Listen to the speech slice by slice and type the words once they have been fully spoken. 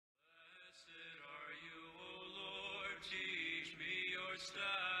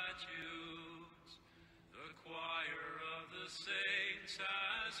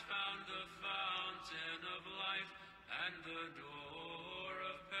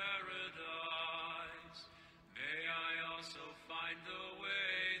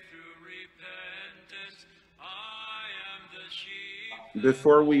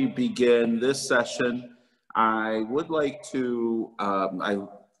Before we begin this session, I would like to, I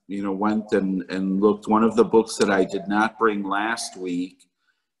went and looked one of the books that I did not bring last week,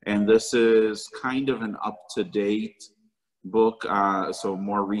 and this is kind of an up-to-date book, so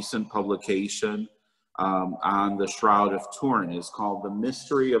more recent publication on the Shroud of Turin. It's called The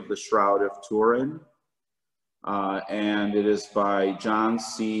Mystery of the Shroud of Turin, and it is by John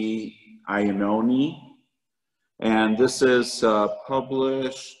C. Iannone. And this is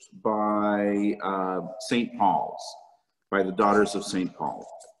published by St. Paul's, by the Daughters of St. Paul.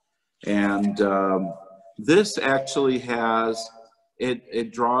 And this actually has,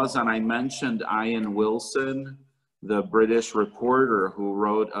 it draws on, I mentioned Ian Wilson, the British reporter who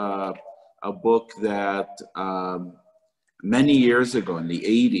wrote a book that many years ago in the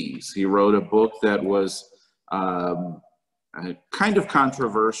 80s, he wrote a book that was kind of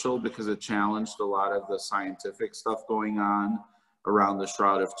controversial because it challenged a lot of the scientific stuff going on around the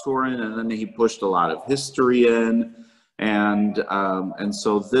Shroud of Turin, and then he pushed a lot of history in, and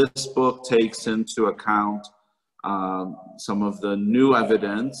so this book takes into account some of the new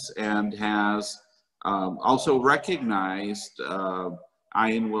evidence and has also recognized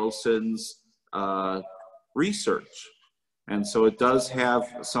Ian Wilson's research. And so it does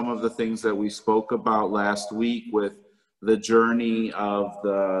have some of the things that we spoke about last week with the journey of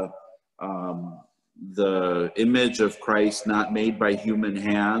the image of Christ not made by human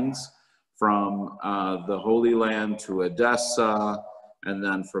hands from the Holy Land to Edessa, and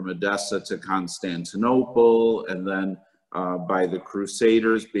then from Edessa to Constantinople, and then by the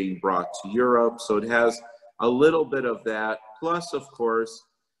Crusaders being brought to Europe. So it has a little bit of that, plus of course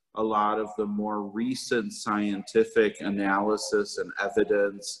a lot of the more recent scientific analysis and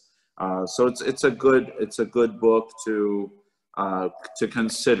evidence. So it's a good book to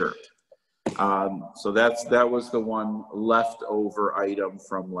consider. So that was the one leftover item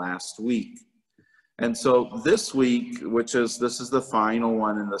from last week. And so this week, this is the final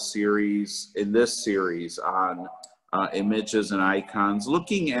one in this series on images and icons,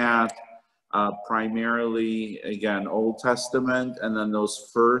 looking at primarily, again, Old Testament, and then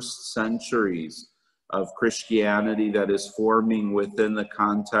those first centuries of Christianity that is forming within the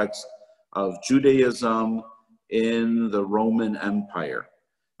context of Judaism in the Roman Empire.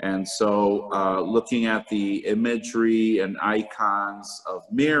 And so looking at the imagery and icons of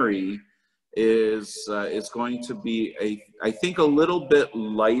Mary is going to be, I think, a little bit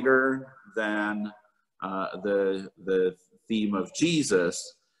lighter than the theme of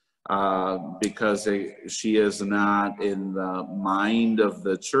Jesus, because she is not in the mind of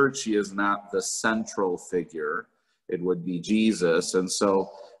the church. She is not the central figure. It would be Jesus. And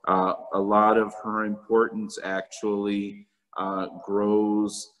so a lot of her importance actually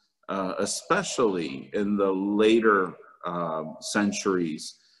grows, especially in the later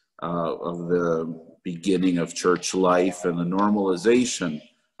centuries of the beginning of church life and the normalization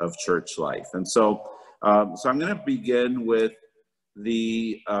of church life. And so, I'm going to begin with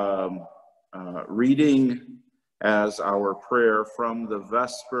the reading as our prayer from the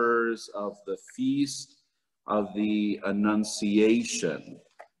Vespers of the Feast of the Annunciation,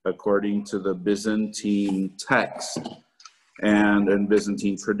 according to the Byzantine text and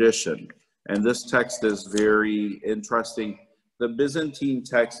Byzantine tradition. And this text is very interesting. The Byzantine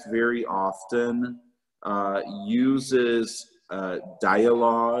text very often uses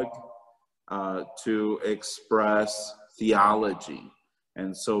dialogue to express theology.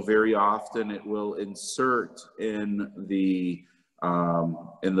 And so very often it will insert in the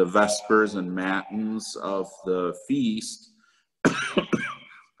Vespers and Matins of the feast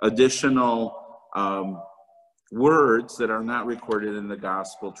additional words that are not recorded in the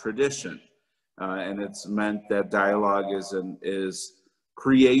gospel tradition. And it's meant that dialogue is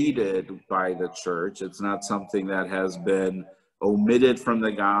created by the church. It's not something that has been omitted from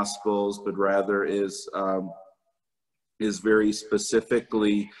the gospels, but rather is very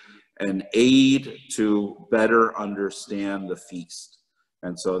specifically an aid to better understand the feast.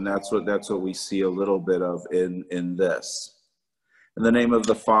 And so that's what we see a little bit of in this. In the name of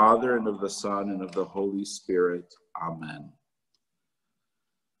the Father, and of the Son, and of the Holy Spirit. Amen.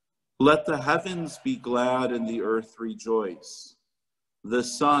 Let the heavens be glad and the earth rejoice. The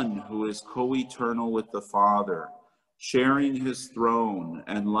Son, who is co-eternal with the Father, sharing his throne,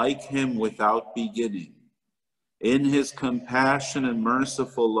 and like him without beginning, in his compassion and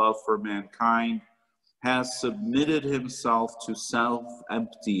merciful love for mankind, has submitted himself to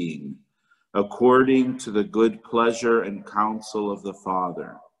self-emptying, according to the good pleasure and counsel of the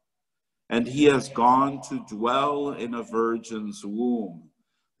Father. And he has gone to dwell in a virgin's womb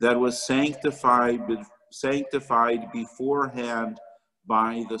that was sanctified beforehand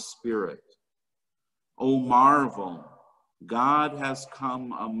by the Spirit. O marvel, God has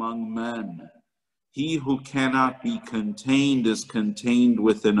come among men. He who cannot be contained is contained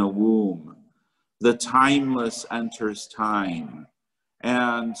within a womb. The timeless enters time,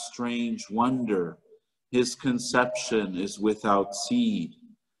 and strange wonder, his conception is without seed.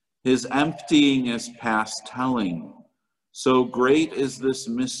 His emptying is past telling. So great is this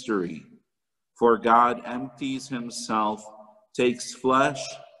mystery, for God empties himself, takes flesh,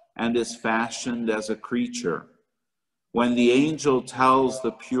 and is fashioned as a creature. When the angel tells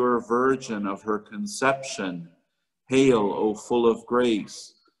the pure virgin of her conception, "Hail, O full of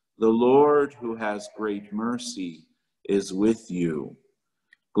grace, the Lord who has great mercy is with you."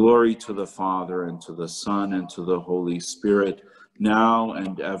 Glory to the Father, and to the Son, and to the Holy Spirit, now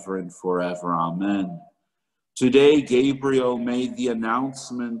and ever and forever. Amen. Today, Gabriel made the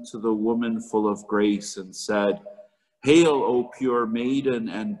announcement to the woman full of grace and said, "Hail, O pure maiden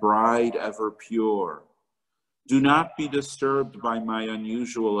and bride ever pure. Do not be disturbed by my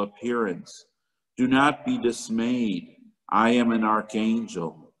unusual appearance. Do not be dismayed. I am an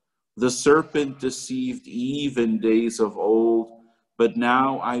archangel. The serpent deceived Eve in days of old, but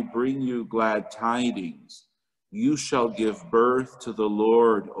now I bring you glad tidings. You shall give birth to the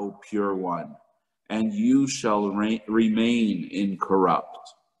Lord, O pure one, and you shall remain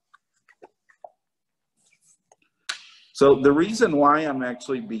incorrupt." So the reason why I'm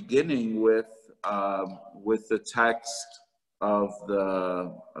actually beginning with the text of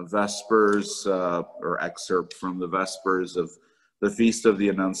the Vespers, or excerpt from the Vespers of the Feast of the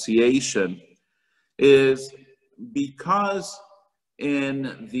Annunciation, is because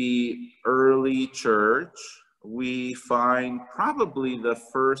in the early church, we find probably the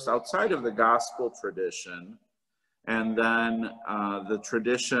first, outside of the gospel tradition, and then the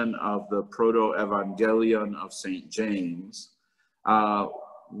tradition of the Proto-Evangelion of St. James,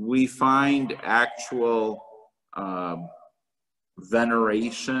 we find actual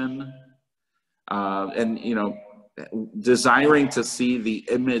veneration and, desiring to see the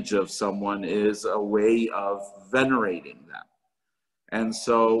image of someone is a way of venerating them. And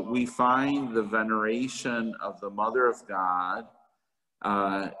so we find the veneration of the Mother of God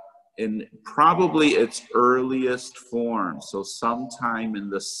in probably its earliest form. So sometime in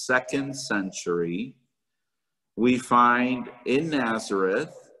the 2nd century, we find in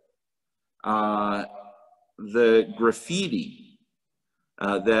Nazareth the graffiti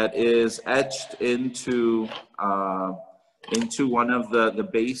that is etched into one of the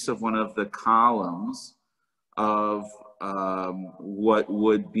base of one of the columns of what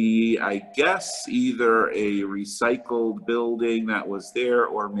would be, I guess, either a recycled building that was there,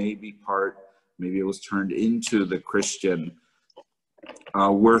 or maybe it was turned into the Christian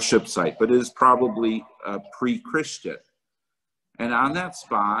worship site, but it is probably pre-Christian. And on that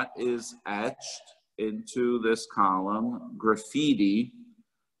spot is etched into this column graffiti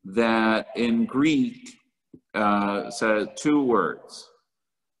that in Greek says 2 words,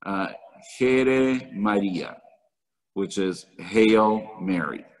 Here Maria, which is Hail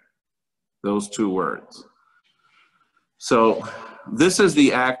Mary, those 2 words. So this is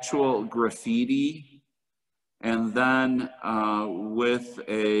the actual graffiti, and then with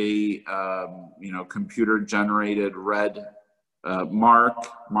a computer-generated red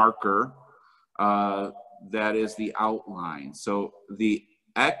marker, that is the outline. So the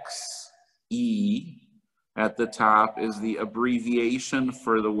XE at the top is the abbreviation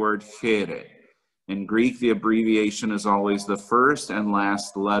for the word here. In Greek, the abbreviation is always the first and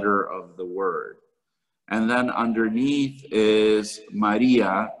last letter of the word. And then underneath is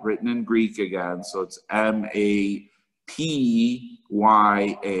Maria, written in Greek again, so it's Mapya.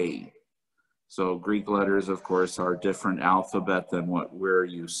 So Greek letters, of course, are a different alphabet than what we're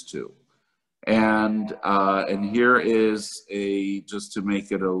used to. And here is just to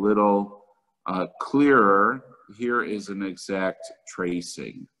make it a little clearer, here is an exact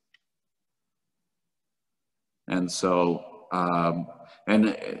tracing. And so,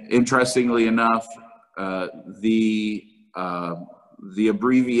 and interestingly enough, the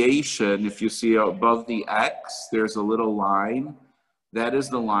abbreviation, if you see above the X, there's a little line. That is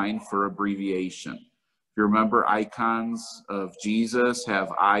the line for abbreviation. If you remember, icons of Jesus have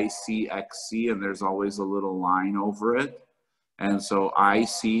ICXC, and there's always a little line over it. And so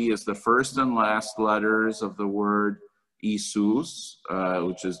IC is the first and last letters of the word Jesus,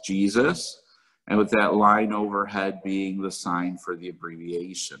 which is Jesus, and with that line overhead being the sign for the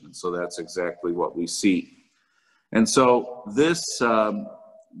abbreviation. And so that's exactly what we see. And so this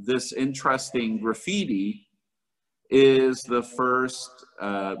interesting graffiti is the first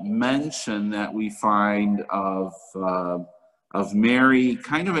mention that we find of of Mary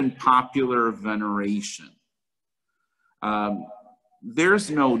kind of in popular veneration. There's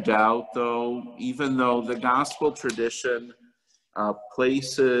no doubt, though, even though the gospel tradition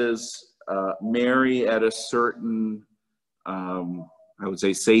places Mary at a certain, I would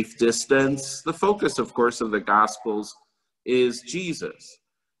say, safe distance, the focus, of course, of the gospels is Jesus.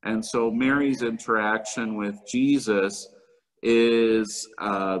 And so Mary's interaction with Jesus is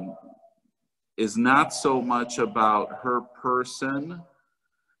not so much about her person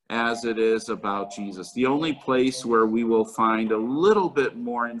as it is about Jesus. The only place where we will find a little bit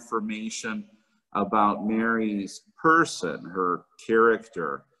more information about Mary's person, her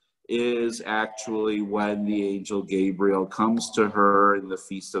character, is actually when the angel Gabriel comes to her in the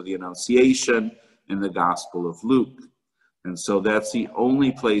Feast of the Annunciation in the Gospel of Luke. And so that's the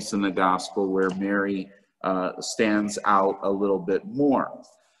only place in the Gospel where Mary stands out a little bit more.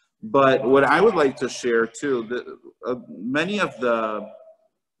 But what I would like to share too, many of the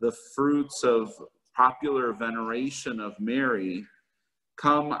fruits of popular veneration of Mary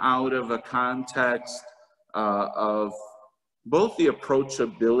come out of a context of both the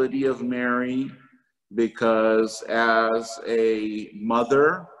approachability of Mary, because as a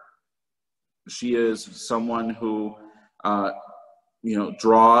mother, she is someone who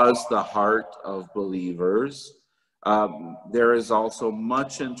draws the heart of believers. There is also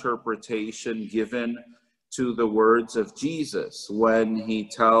much interpretation given to the words of Jesus when he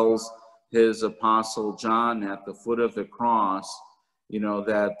tells his apostle John at the foot of the cross,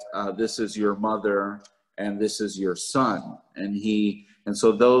 that this is your mother and this is your son. And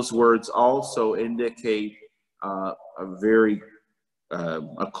so those words also indicate a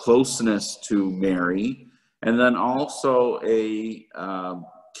closeness to Mary, and then also a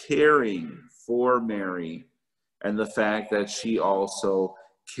caring for Mary, and the fact that she also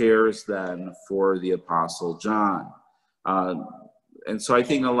cares then for the Apostle John. And so I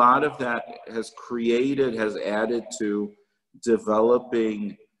think a lot of that has added to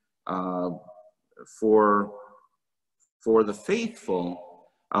developing for the faithful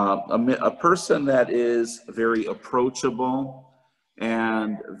a person that is very approachable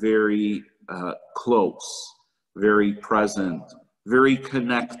and very close, very present, very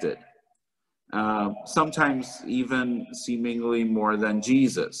connected. Sometimes even seemingly more than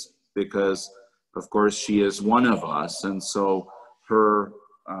Jesus, because of course she is one of us, and so her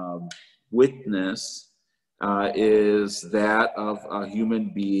witness is that of a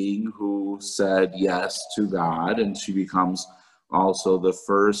human being who said yes to God, and she becomes also the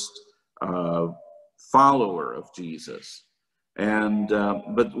first follower of Jesus. And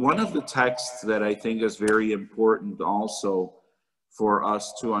but one of the texts that I think is very important also for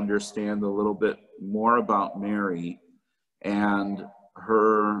us to understand a little bit more about Mary and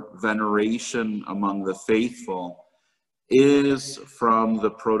her veneration among the faithful is from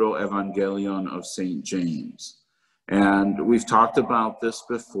the Proto-Evangelion of St. James. And we've talked about this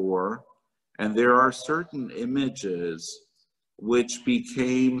before, and there are certain images which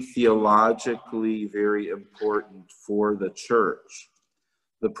became theologically very important for the church.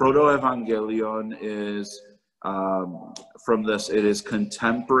 The Proto-Evangelion is it is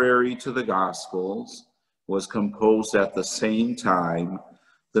contemporary to the Gospels, was composed at the same time.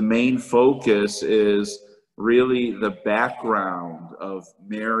 The main focus is really the background of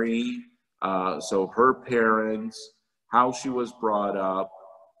Mary, so her parents, how she was brought up,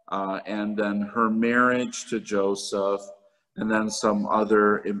 and then her marriage to Joseph, and then some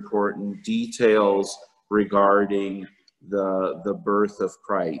other important details regarding the birth of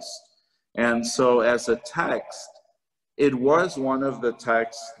Christ. And so as a text, it was one of the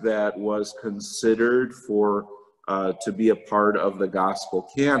texts that was considered to be a part of the gospel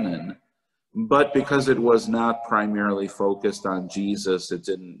canon, but because it was not primarily focused on Jesus, it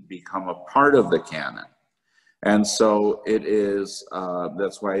didn't become a part of the canon. And so it is,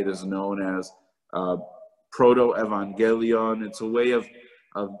 that's why it is known as Proto-Evangelion. It's a way of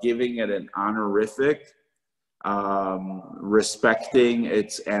giving it an honorific, respecting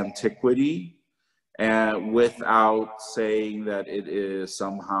its antiquity, and without saying that it is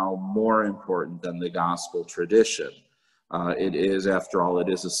somehow more important than the gospel tradition. It is, after all, it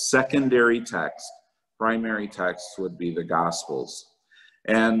is a secondary text. Primary text would be the Gospels.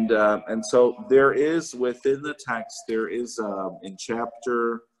 And so there is, within the text, there is, in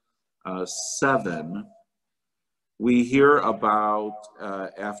chapter 7, we hear about,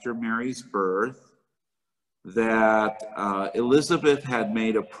 after Mary's birth, that Elizabeth had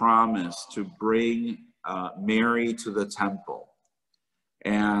made a promise to bring Mary to the temple,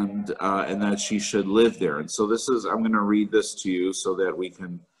 and that she should live there. And so this is, I'm going to read this to you so that we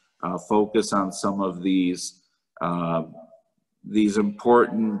can focus on some of these these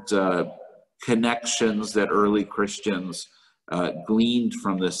important connections that early Christians gleaned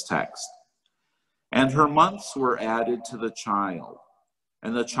from this text. And her months were added to the child,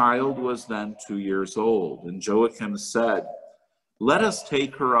 and the child was then 2 years old. And Joachim said, "Let us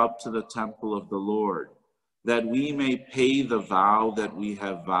take her up to the temple of the Lord, that we may pay the vow that we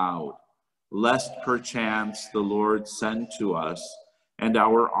have vowed, lest perchance the Lord send to us, and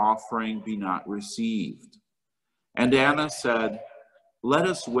our offering be not received." And Anna said, "Let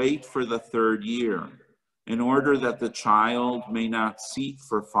us wait for the 3rd year, in order that the child may not seek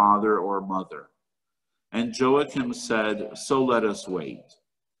for father or mother." And Joachim said, "So let us wait."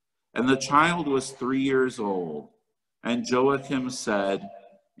 And the child was 3 years old. And Joachim said,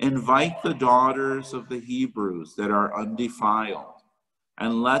 "Invite the daughters of the Hebrews that are undefiled,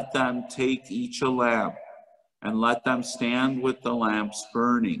 and let them take each a lamp, and let them stand with the lamps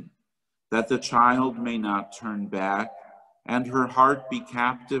burning, that the child may not turn back, and her heart be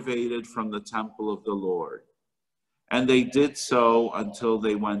captivated from the temple of the Lord." And they did so until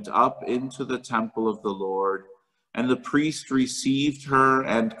they went up into the temple of the Lord, and the priest received her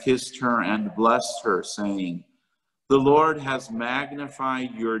and kissed her and blessed her, saying, "The Lord has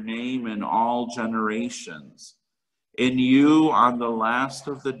magnified your name in all generations. In you, on the last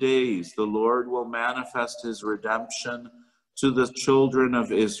of the days, the Lord will manifest his redemption to the children of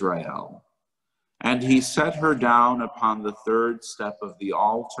Israel." And he set her down upon the 3rd step of the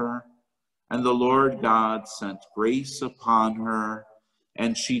altar, and the Lord God sent grace upon her,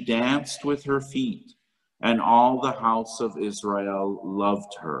 and she danced with her feet, and all the house of Israel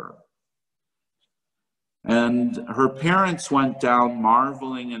loved her. And her parents went down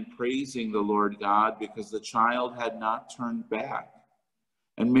marveling and praising the Lord God, because the child had not turned back.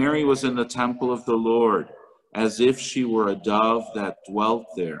 And Mary was in the temple of the Lord, as if she were a dove that dwelt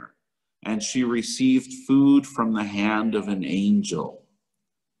there, and she received food from the hand of an angel.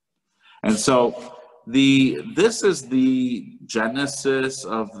 And so this is the genesis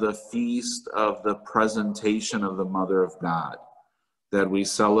of the feast of the presentation of the Mother of God that we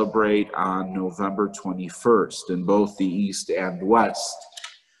celebrate on November 21st in both the East and West.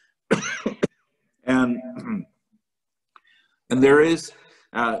 and there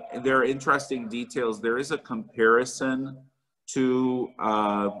are interesting details. There is a comparison to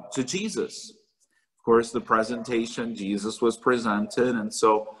Jesus. Of course, the presentation, Jesus was presented, and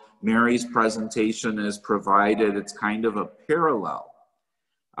so Mary's presentation is provided. It's kind of a parallel.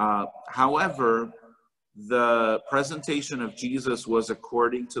 However, the presentation of Jesus was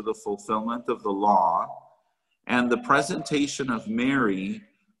according to the fulfillment of the law, and the presentation of Mary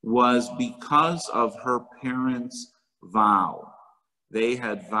was because of her parents' vow. They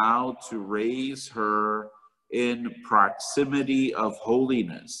had vowed to raise her in proximity of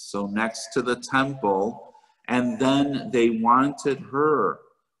holiness, so next to the temple, and then they wanted her,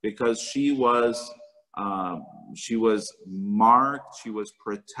 because she was marked, she was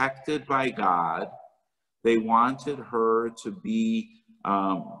protected by God. They wanted her to be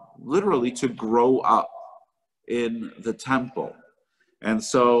literally to grow up in the temple. And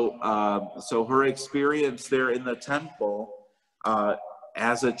so her experience there in the temple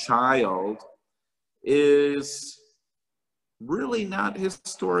as a child is really not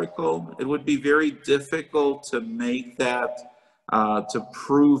historical. It would be very difficult to make that to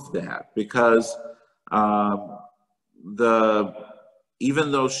prove that, because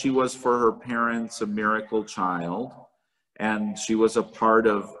even though she was for her parents a miracle child, and she was a part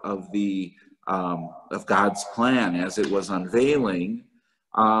of God's plan as it was unveiling,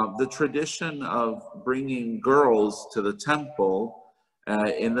 the tradition of bringing girls to the temple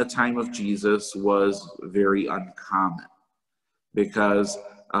in the time of Jesus was very uncommon, because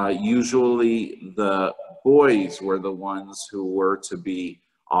usually the boys were the ones who were to be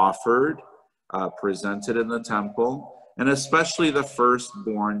offered, presented in the temple, and especially the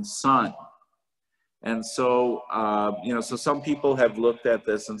firstborn son. And so, so some people have looked at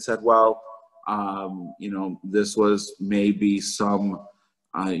this and said, well, this was maybe some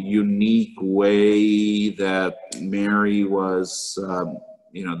unique way that Mary was,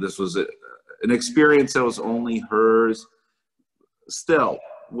 this was an experience that was only hers. Still,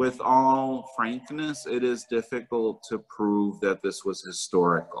 with all frankness, it is difficult to prove that this was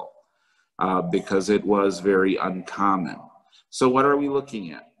historical because it was very uncommon. So what are we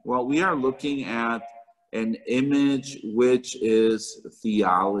looking at? Well, we are looking at an image which is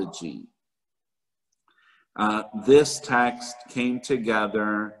theology. This text came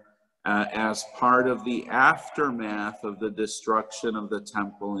together as part of the aftermath of the destruction of the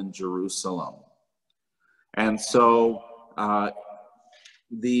temple in Jerusalem. And so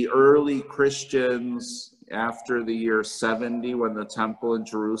the early Christians, after the year 70, when the temple in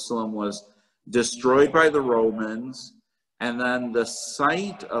Jerusalem was destroyed by the Romans, and then the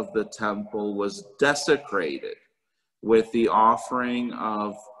site of the temple was desecrated with the offering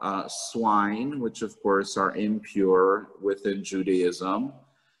of swine, which of course are impure within Judaism.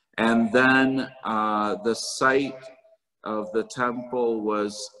 And then the site of the temple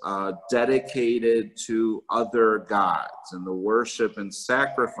was dedicated to other gods and the worship and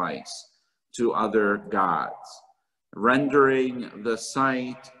sacrifice to other gods, rendering the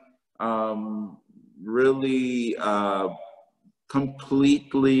site really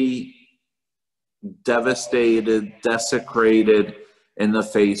completely devastated, desecrated in the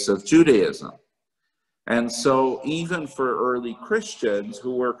face of Judaism. And so even for early Christians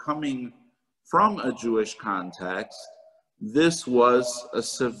who were coming from a Jewish context, this was a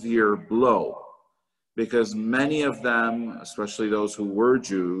severe blow, because many of them, especially those who were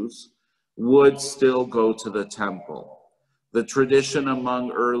Jews, would still go to the temple. The tradition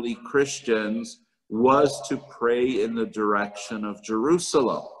among early Christians was to pray in the direction of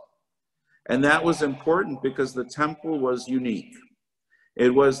Jerusalem. And that was important because the temple was unique.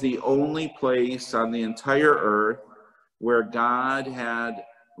 It was the only place on the entire earth where God had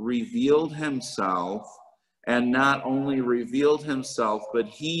revealed himself, and not only revealed himself, but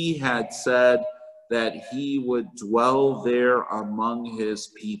he had said that he would dwell there among his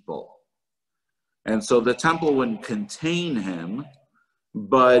people. And so the temple wouldn't contain him,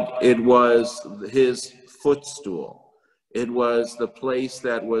 but it was his footstool. It was the place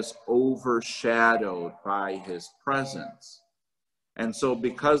that was overshadowed by his presence. And so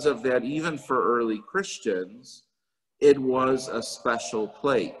because of that, even for early Christians, it was a special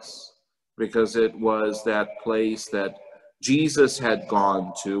place, because it was that place that Jesus had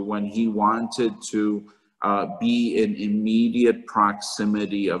gone to when he wanted to be in immediate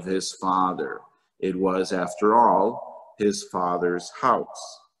proximity of his Father. It was, after all, his Father's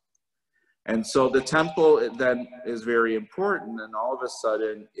house. And so the temple then is very important, and all of a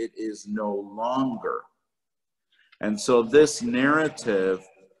sudden it is no longer. And so this narrative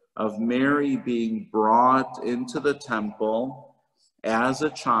of Mary being brought into the temple as a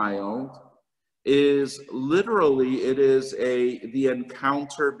child is literally, it is the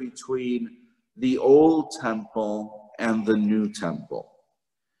encounter between the old temple and the new temple.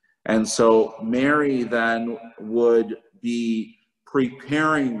 And so Mary then would be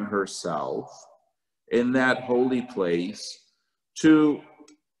preparing herself in that holy place to,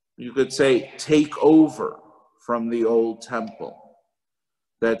 you could say, take over from the old temple,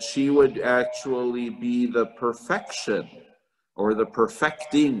 that she would actually be the perfection or the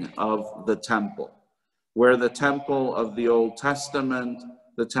perfecting of the temple, where the temple of the Old Testament,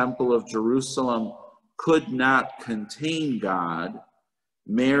 the temple of Jerusalem, could not contain God.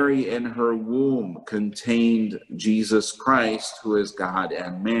 Mary in her womb contained Jesus Christ, who is God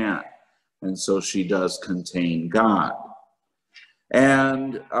and man, and so she does contain God.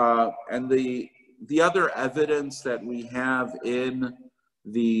 And the other evidence that we have in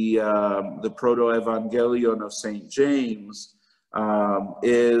the Proto-Evangelion of St. James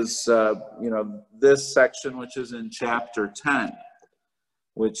is this section, which is in chapter 10,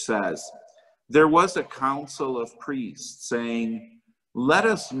 which says, "There was a council of priests saying, 'Let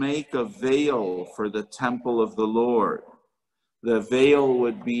us make a veil for the temple of the Lord.'" The veil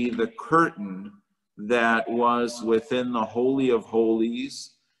would be the curtain that was within the Holy of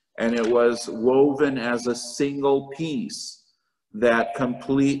Holies, and it was woven as a single piece that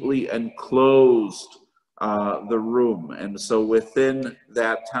completely enclosed the room. And so within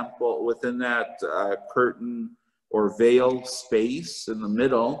that temple, within that curtain or veil space in the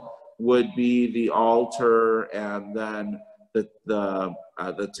middle, would be the altar, and then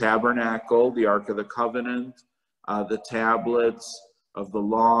the tabernacle, the Ark of the Covenant, the tablets of the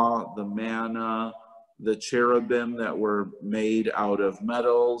law, the manna, the cherubim that were made out of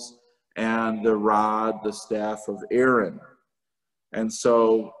metals, and the rod, the staff of Aaron. And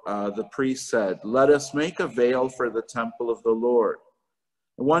so the priest said, "Let us make a veil for the temple of the Lord."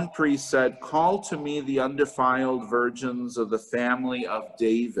 One priest said, "Call to me the undefiled virgins of the family of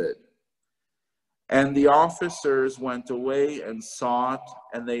David." And the officers went away and sought,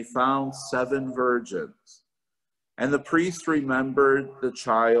 and they found 7 virgins. And the priest remembered the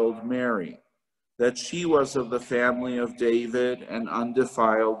child Mary, that she was of the family of David and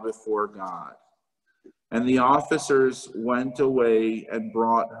undefiled before God. And the officers went away and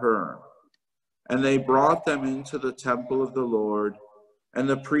brought her. And they brought them into the temple of the Lord. And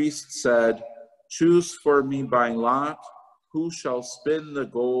the priest said, "Choose for me by lot who shall spin the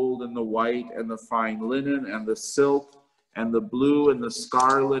gold and the white and the fine linen and the silk and the blue and the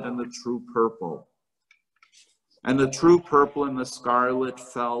scarlet and the true purple. And the true purple and the scarlet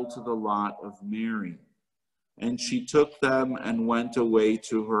fell to the lot of Mary, and she took them and went away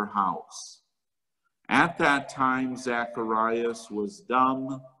to her house. At that time, Zacharias was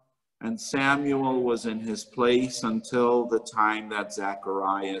dumb, and Samuel was in his place until the time that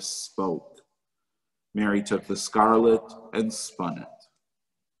Zacharias spoke. Mary took the scarlet and spun it.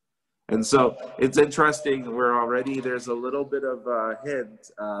 And so it's interesting, there's a little bit of a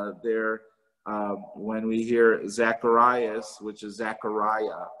hint there when we hear Zacharias, which is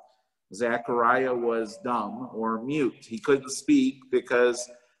Zechariah. Zechariah was dumb or mute. He couldn't speak because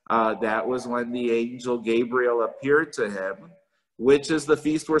that was when the angel Gabriel appeared to him, which is the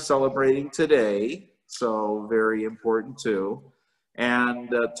feast we're celebrating today, so very important too, and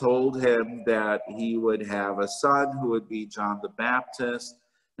told him that he would have a son who would be John the Baptist,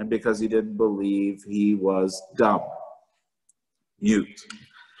 and because he didn't believe, he was dumb, mute.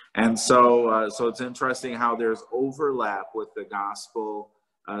 And so it's interesting how there's overlap with the gospel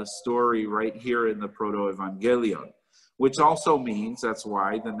story right here in the Proto-Evangelion, which also means, that's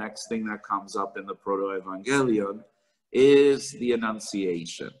why the next thing that comes up in the Proto-Evangelion is the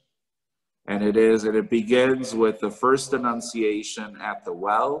Annunciation. And it begins with the first Annunciation at the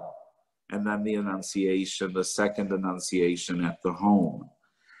well, and then the second Annunciation at the home.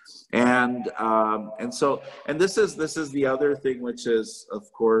 And this is the other thing, which is,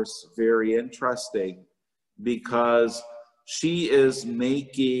 of course, very interesting, because she is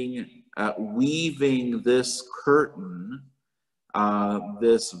weaving this curtain,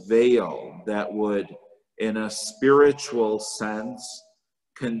 this veil that would, in a spiritual sense,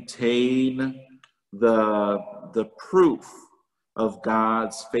 contain the proof of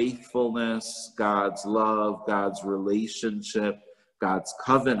God's faithfulness, God's love, God's relationship, God's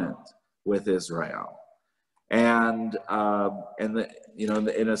covenant with Israel. And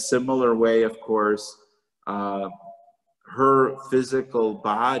in a similar way, of course, her physical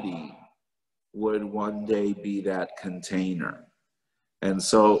body would one day be that container. And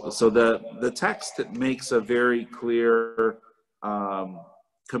so the text makes a very clear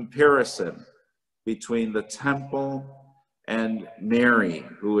comparison between the temple and Mary,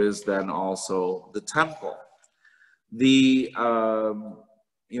 who is then also the temple. As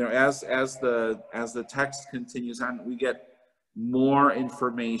the text continues on, we get more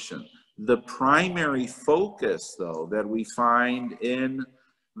information. The primary focus, though, that we find in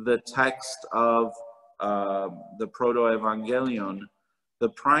the text of the Proto-Evangelion, the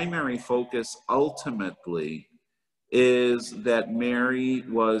primary focus ultimately is that Mary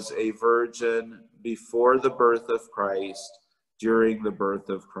was a virgin before the birth of Christ, during the birth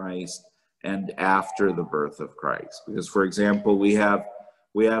of Christ, and after the birth of Christ. Because, for example, we have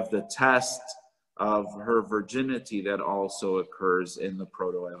the test of her virginity that also occurs in the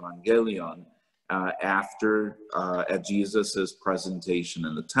Proto-Evangelion at Jesus' presentation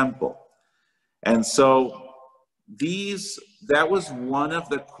in the temple. And so that was one of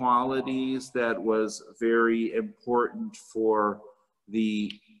the qualities that was very important for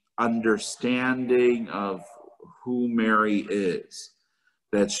the understanding of who Mary is,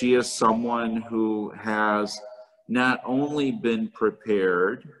 that she is someone who has not only been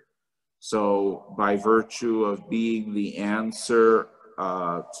prepared, so by virtue of being the answer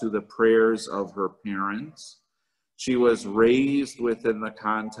to the prayers of her parents, she was raised within the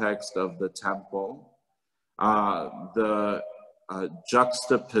context of the temple. The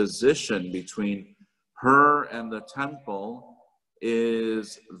juxtaposition between her and the temple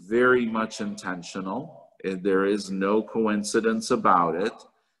is very much intentional. There is no coincidence about it.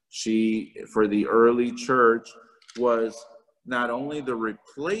 She, for the early church, was not only the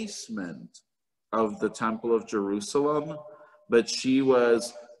replacement of the Temple of Jerusalem, but she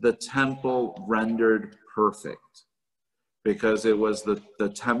was the temple rendered perfect, because it was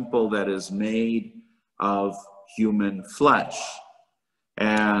the temple that is made of human flesh.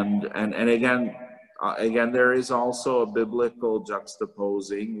 And again, there is also a biblical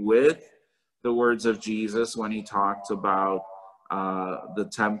juxtaposing with the words of Jesus when he talked about the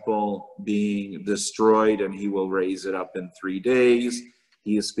temple being destroyed and he will raise it up in 3 days.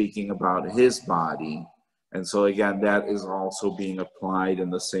 He is speaking about his body. And so again, that is also being applied in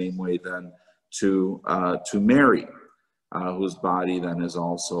the same way then to Mary, whose body then is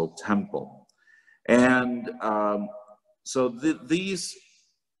also temple. And so this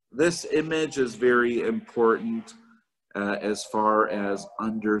image is very important as far as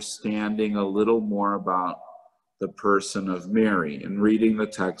understanding a little more about the person of Mary. In reading the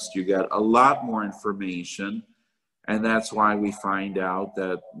text, you get a lot more information And that's why we find out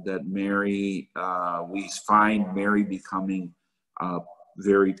that Mary, we find Mary becoming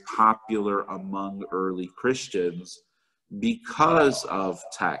very popular among early Christians because of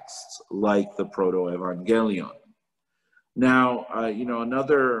texts like the Proto-Evangelion. Now,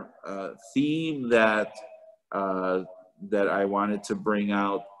 another theme that I wanted to bring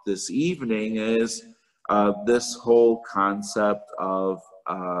out this evening is this whole concept of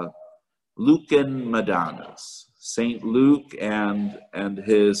Lucan Madonnas, Saint Luke and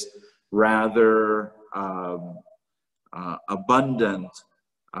his rather abundant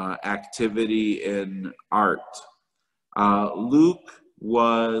activity in art. Luke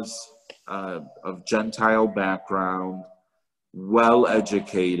was of Gentile background, well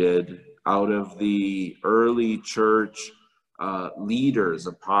educated, out of the early church leaders,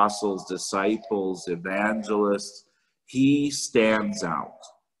 apostles, disciples, evangelists. He stands out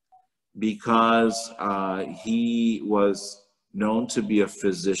because he was known to be a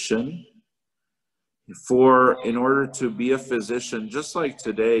physician. In order to be a physician, just like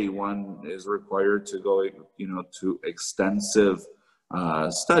today, one is required to go, to extensive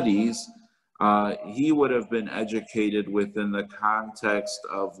studies. He would have been educated within the context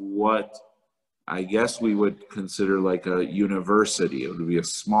of what I guess we would consider like a university. It would be a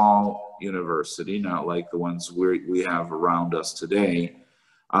small university, not like the ones we have around us today.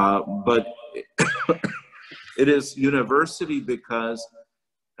 But it is university because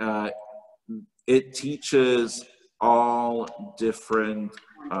it teaches all different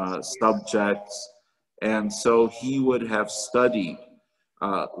subjects. And so he would have studied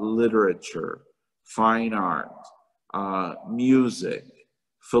literature, fine art, music,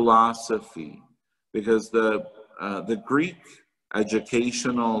 philosophy, because the Greek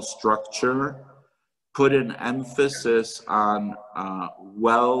educational structure put an emphasis on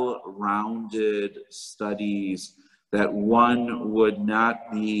well-rounded studies, that one would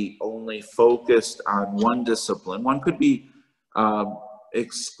not be only focused on one discipline. One could be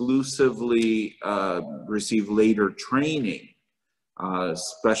exclusively receive later training,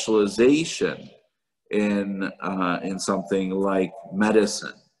 specialization in something like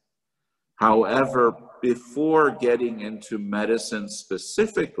medicine. However, before getting into medicine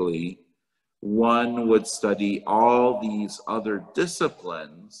specifically, one would study all these other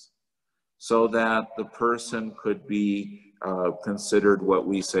disciplines so that the person could be considered what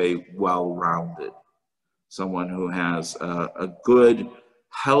we say well-rounded. Someone who has a good,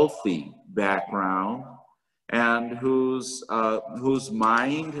 healthy background and whose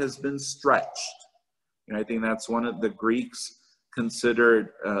mind has been stretched. And I think that's one of the Greeks considered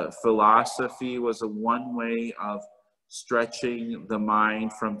philosophy was one way of stretching the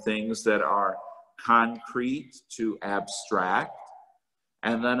mind from things that are concrete to abstract.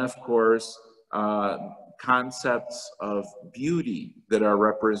 And then, of course, concepts of beauty that are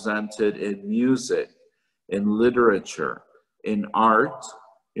represented in music, in literature, in art.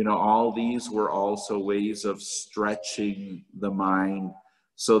 All these were also ways of stretching the mind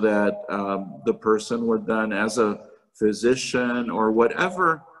so that the person would then, as a physician or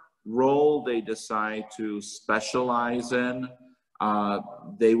whatever role they decide to specialize in,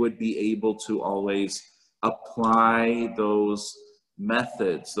 they would be able to always apply those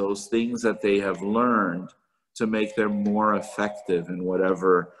methods, those things that they have learned, to make them more effective in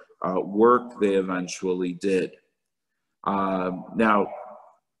whatever work they eventually did. Now,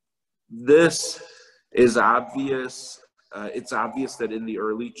 this is obvious. It's obvious that in the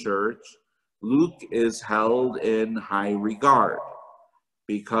early church, Luke is held in high regard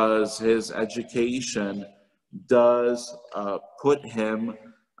because his education does put him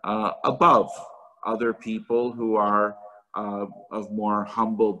above other people who are of more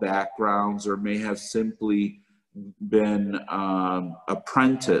humble backgrounds or may have simply been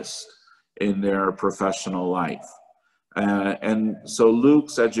apprenticed in their professional life. And so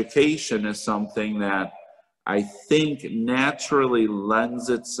Luke's education is something that I think naturally lends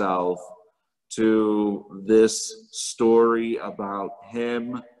itself to this story about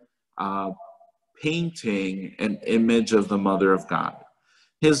him painting an image of the Mother of God.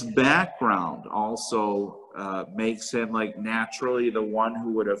 His background also makes him like naturally the one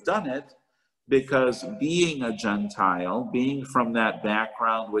who would have done it, because being a Gentile, being from that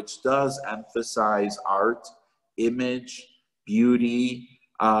background which does emphasize art, image, beauty,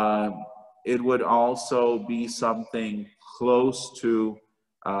 it would also be something close to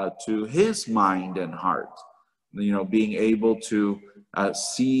his mind and heart. Being able to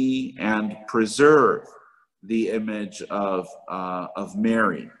see and preserve the image of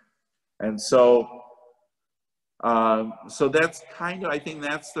Mary. And so So that's kind of, I think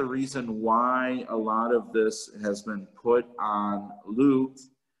that's the reason why a lot of this has been put on Luke.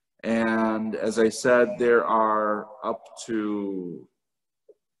 And as I said, there are up to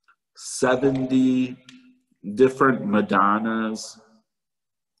 70 different Madonnas,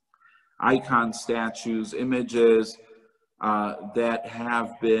 icon statues, images that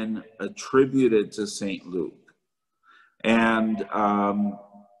have been attributed to St. Luke. And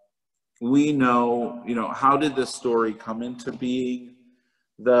we know, how did this story come into being?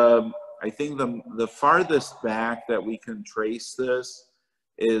 I think the farthest back that we can trace this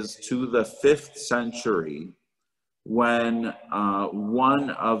is to the 5th century, when one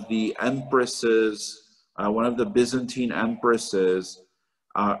of the empresses, one of the Byzantine empresses,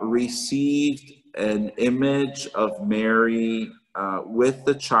 received an image of Mary with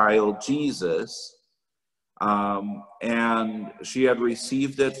the child Jesus, and she had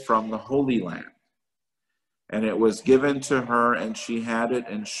received it from the Holy Land. And it was given to her, and she had it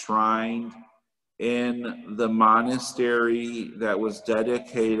enshrined in the monastery that was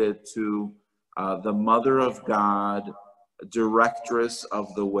dedicated to the Mother of God, Directress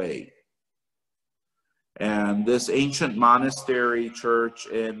of the Way. And this ancient monastery church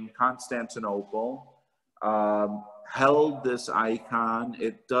in Constantinople held this icon.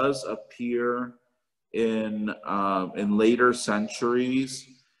 It does appear in later centuries.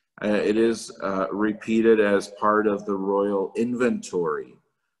 It is repeated as part of the royal inventory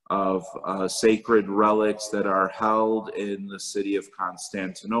of sacred relics that are held in the city of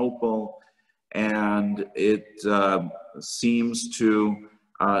Constantinople, and it seems to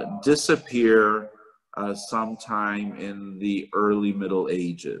disappear sometime in the early Middle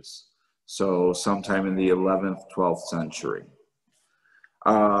Ages, so sometime in the 11th, 12th century.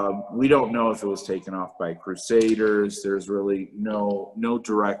 We don't know if it was taken off by Crusaders. There's really no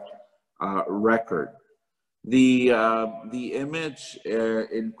direct record. The image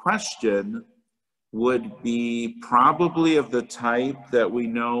in question would be probably of the type that we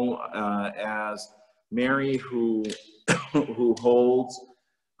know as Mary, who holds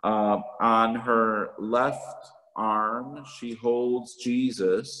on her left arm, she holds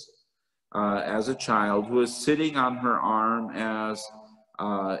Jesus as a child, who is sitting on her arm as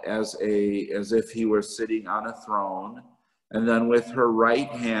if he were sitting on a throne, and then with her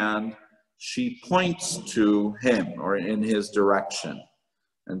right hand she points to him, or in his direction.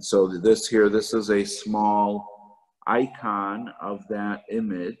 And so this is a small icon of that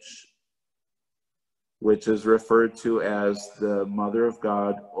image, which is referred to as the Mother of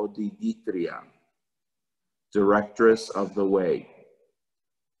God, Odigitria, Directress of the Way.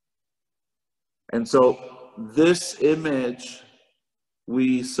 And so this image,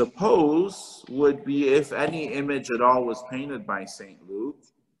 we suppose, would be, if any image at all was painted by St. Luke,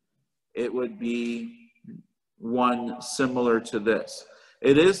 it would be one similar to this.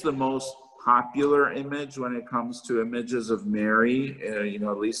 It is the most popular image when it comes to images of Mary,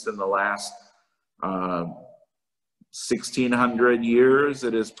 at least in the last 1600 years.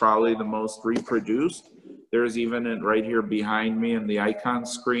 It is probably the most reproduced. There's even right here behind me in the icon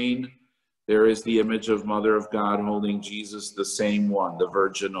screen, there is the image of Mother of God holding Jesus, the same one, the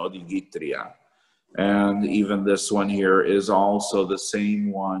Virgin Odigitria. And even this one here is also the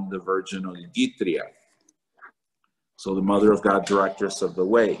same one, the Virgin Odigitria. So the Mother of God, Directress of the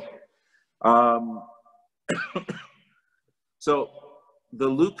Way. So the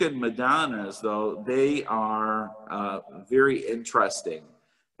Lucan Madonnas, though, they are very interesting.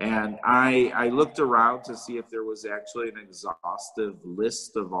 And I looked around to see if there was actually an exhaustive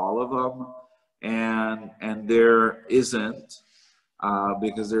list of all of them, and there isn't,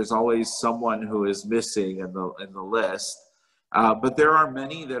 because there's always someone who is missing in the list. But there are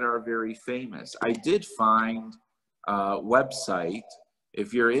many that are very famous. I did find a website.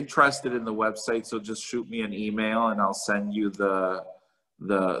 If you're interested in the website, so just shoot me an email and I'll send you the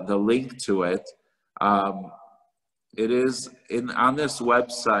link to it. It is on this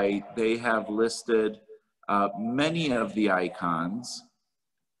website, they have listed many of the icons,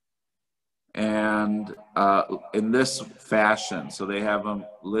 and in this fashion. So they have them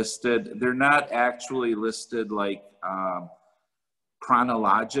listed. They're not actually listed like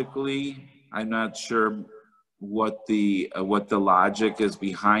chronologically. I'm not sure what the logic is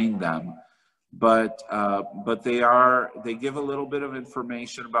behind them, but they give a little bit of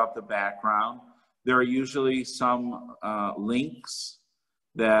information about the background. There are usually some links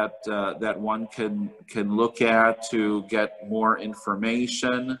that one can look at to get more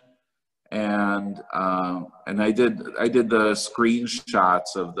information, and I did the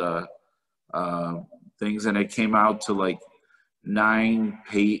screenshots of the things, and it came out to like 9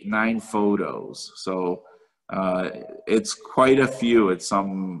 photos. So It's quite a few. It's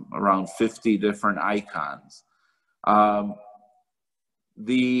some around 50 different icons. So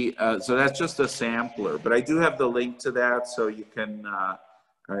that's just a sampler, but I do have the link to that, so you can,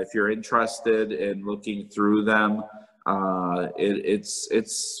 if you're interested in looking through them,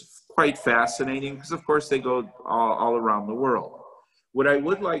 it's quite fascinating because, of course, they go all around the world. What I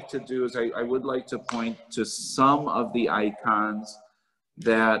would like to do is I would like to point to some of the icons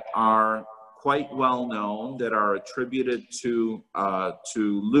that are quite well known, that are attributed to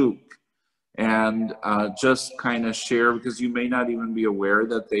Luke, and just kind of share, because you may not even be aware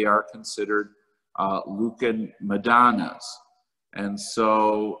that they are considered Lucan Madonnas. And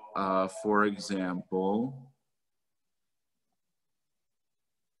so, for example,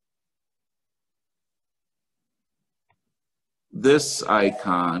 this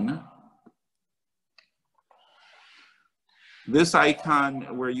icon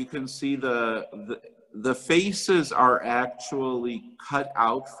where you can see the faces are actually cut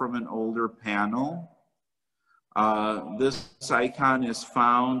out from an older panel. This icon is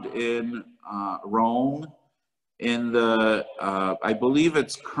found in Rome, in the, I believe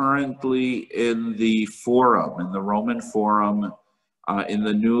it's currently in the Forum, in the Roman Forum, in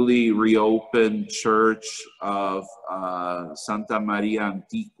the newly reopened church of Santa Maria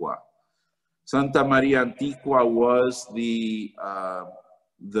Antiqua. Santa Maria Antiqua was the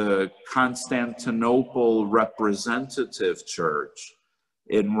Constantinople representative church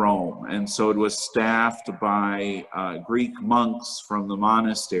in Rome. And so it was staffed by Greek monks from the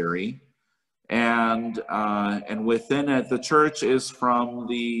monastery. And within it, the church is from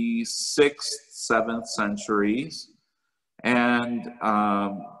the 6th, 7th centuries. And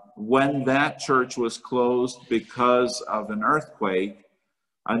when that church was closed because of an earthquake,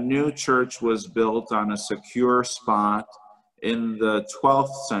 a new church was built on a secure spot in the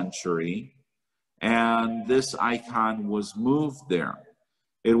 12th century, and this icon was moved there.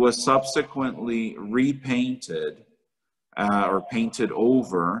 It was subsequently repainted or painted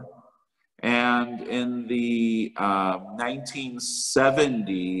over, and in the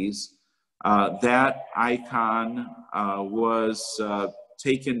 1970s, that icon was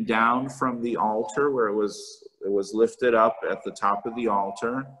taken down from the altar where it was lifted up at the top of the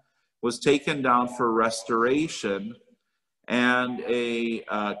altar, was taken down for restoration, and a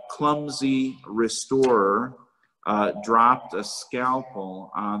clumsy restorer dropped a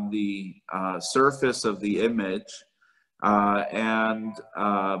scalpel on the surface of the image, but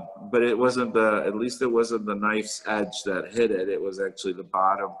it wasn't at least it wasn't the knife's edge that hit it, it was actually the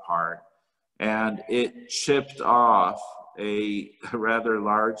bottom part, and it chipped off a rather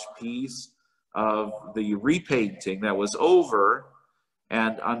large piece of the repainting that was over,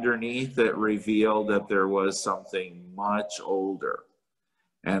 and underneath it revealed that there was something much older.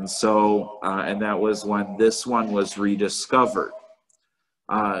 And so, and that was when this one was rediscovered.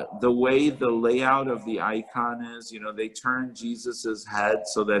 The way the layout of the icon is, you know, they turned Jesus's head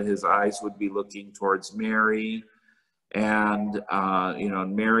so that his eyes would be looking towards Mary. And, you know,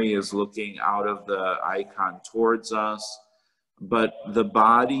 Mary is looking out of the icon towards us. But the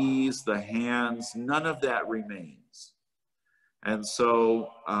bodies, the hands, none of that remains. And so,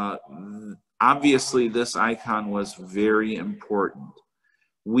 obviously, this icon was very important.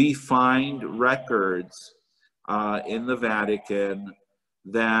 We find records in the Vatican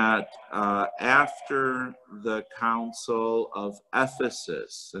that after the Council of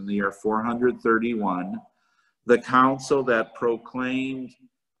Ephesus in the year 431, the council that proclaimed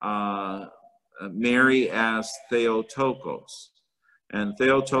Mary as Theotokos. And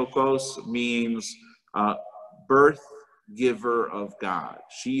Theotokos means birth giver of God,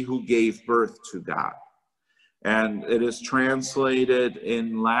 she who gave birth to God. And it is translated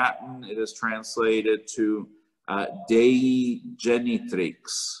in Latin, it is translated to Dei Genitrix.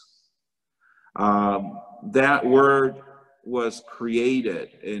 That word was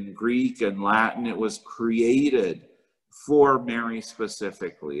created in Greek and Latin. It was created for Mary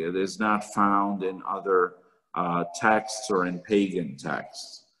specifically. It is not found in other texts or in pagan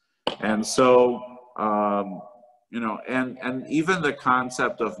texts. And so, you know, and even the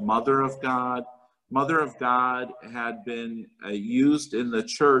concept of Mother of God had been used in the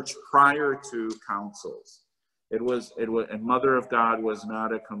church prior to councils. And Mother of God was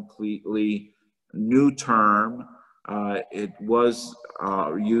not a completely new term. It was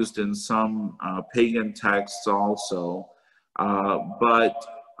used in some pagan texts also, but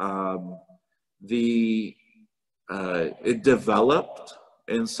it developed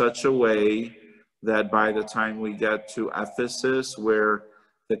in such a way that by the time we get to Ephesus, where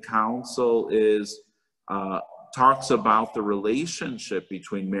the council talks about the relationship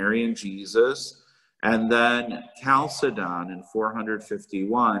between Mary and Jesus, And then Chalcedon in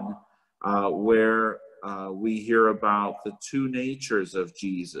 451, where we hear about the two natures of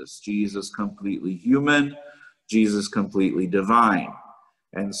Jesus. Jesus completely human, Jesus completely divine.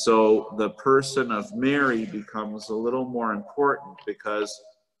 And so the person of Mary becomes a little more important because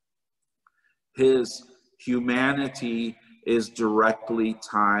his humanity is directly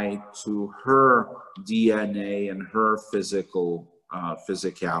tied to her DNA and her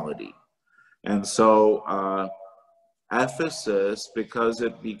physicality. And so Ephesus, because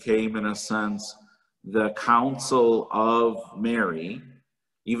it became, in a sense, the council of Mary,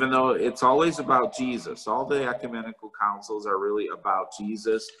 even though it's always about Jesus, all the ecumenical councils are really about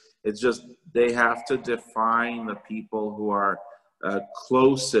Jesus. It's just they have to define the people who are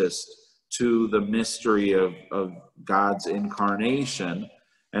closest to the mystery of God's incarnation.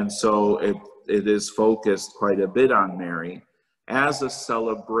 And so it is focused quite a bit on Mary. As a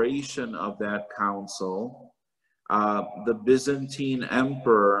celebration of that council, the Byzantine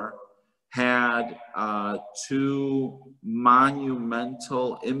emperor had two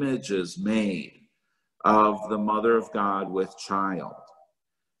monumental images made of the Mother of God with child.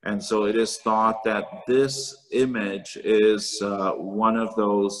 And so it is thought that this image is one of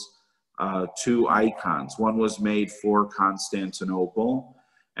those two icons. One was made for Constantinople,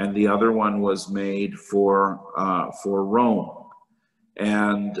 and the other one was made for Rome.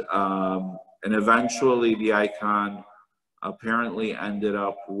 And eventually the icon apparently ended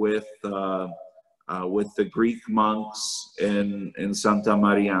up with the Greek monks in Santa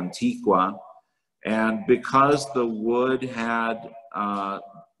Maria Antiqua. And because the wood had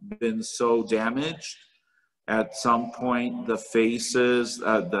been so damaged, at some point the faces,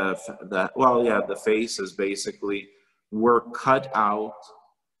 the faces basically were cut out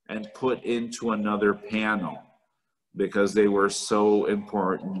and put into another panel, because they were so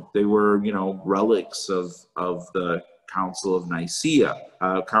important. They were, relics of the Council of Nicaea,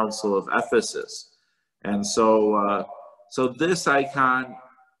 Council of Ephesus. And so this icon,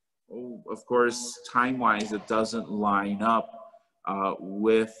 of course, time-wise, it doesn't line up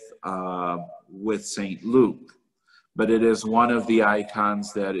with St. Luke, but it is one of the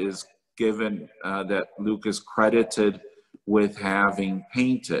icons that is given, that Luke is credited with having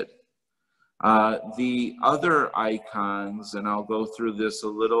painted. The other icons, and I'll go through this a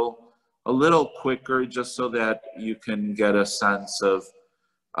little quicker just so that you can get a sense of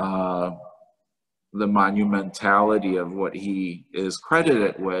the monumentality of what he is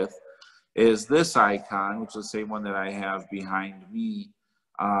credited with, is this icon, which is the same one that I have behind me.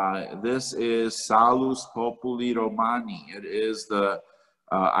 This is Salus Populi Romani. It is the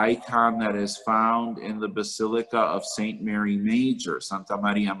icon that is found in the Basilica of St. Mary Major, Santa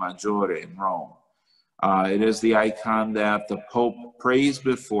Maria Maggiore in Rome. It is the icon that the Pope prays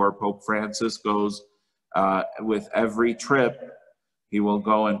before. Pope Francis goes with every trip. He will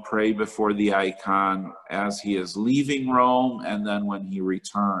go and pray before the icon as he is leaving Rome and then when he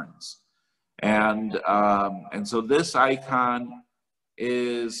returns. And so this icon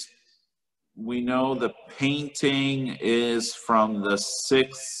is, we know the painting is from the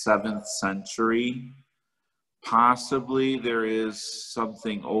 6th, 7th century. Possibly there is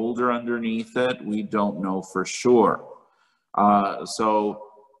something older underneath it. We don't know for sure.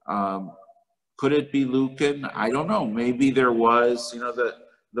 Could it be Lucan? I don't know. Maybe there was,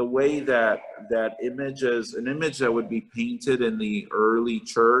 the way that images, an image that would be painted in the early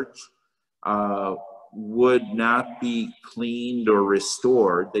church would not be cleaned or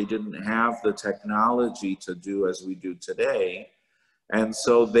restored. They didn't have the technology to do as we do today. And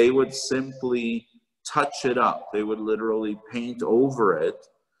so they would simply touch it up. They would literally paint over it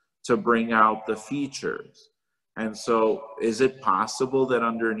to bring out the features. And so is it possible that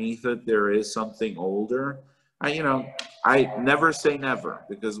underneath it there is something older? I never say never,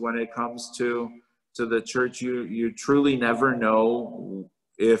 because when it comes to the church, you truly never know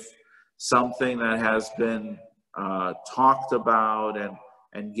if something that has been talked about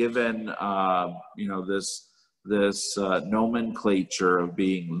and given this nomenclature of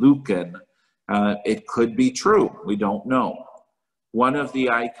being Lucan, it could be true. We don't know. One of the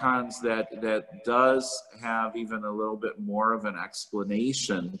icons that does have even a little bit more of an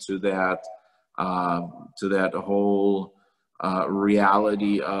explanation to that whole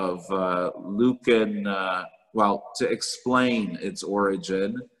reality of Lucan, to explain its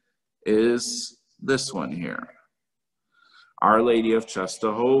origin, is this one here, Our Lady of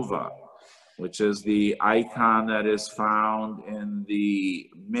Czestochowa, which is the icon that is found in the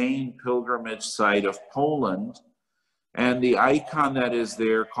main pilgrimage site of Poland. And the icon that is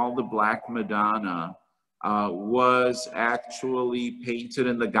there, called the Black Madonna, was actually painted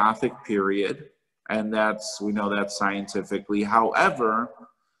in the Gothic period. and we know that scientifically. However,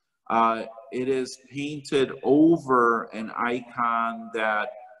 it is painted over an icon that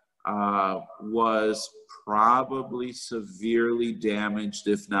was probably severely damaged,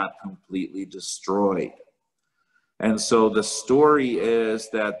 if not completely destroyed. And so the story is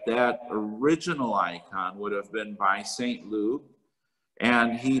that that original icon would have been by St. Luke,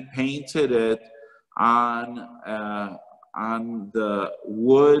 and he painted it on the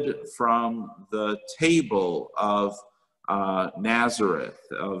wood from the table of Nazareth,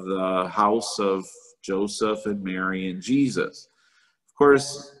 of the house of Joseph and Mary and Jesus. Of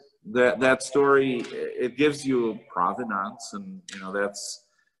course, that story, it gives you provenance, and that's,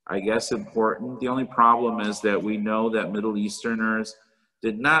 I guess, important. The only problem is that we know that Middle Easterners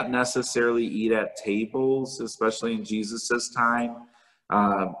did not necessarily eat at tables, especially in Jesus's time.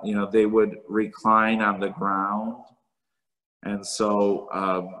 They would recline on the ground. And so,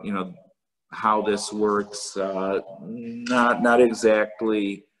 how this works, not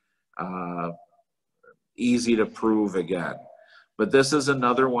exactly easy to prove again. But this is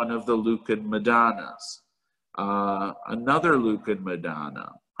another one of the Lucan Madonnas. Another Lucan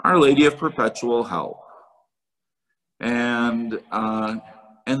Madonna, Our Lady of Perpetual Help. And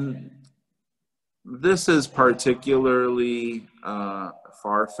this is particularly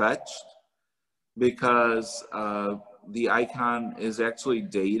far-fetched because the icon is actually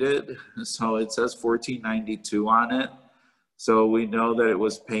dated. So it says 1492 on it. So we know that it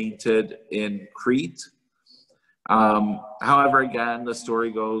was painted in Crete. However, again, the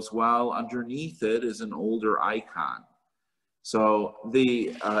story goes, well, underneath it is an older icon. So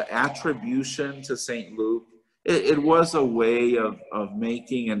the attribution to St. Luke, it was a way of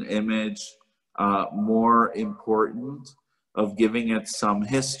making an image more important, of giving it some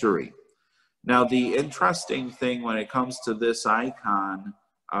history. Now, the interesting thing when it comes to this icon,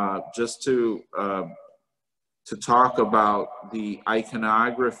 just to talk about the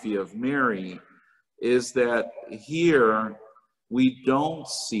iconography of Mary, is that here we don't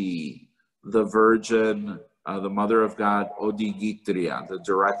see the Virgin, the Mother of God, Odigitria, the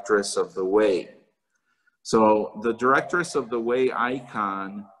Directress of the Way. So the Directress of the Way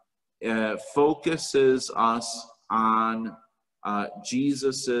icon focuses us on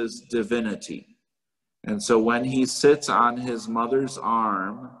Jesus's divinity. And so when he sits on his mother's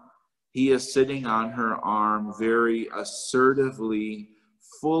arm, he is sitting on her arm very assertively,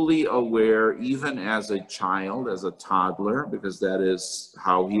 fully aware, even as a child, as a toddler, because that is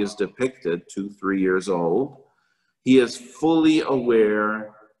how he is depicted, 2-3 years old. He is fully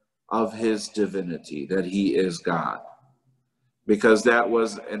aware of his divinity, that he is God, because that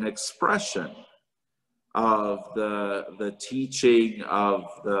was an expression of the teaching of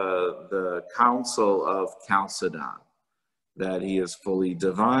the Council of Chalcedon, that he is fully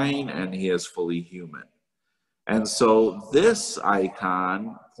divine and he is fully human. And so this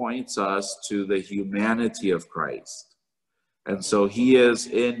icon points us to the humanity of Christ. And so he is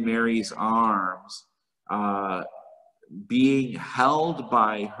in Mary's arms, being held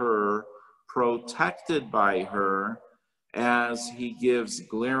by her, protected by her, as he gives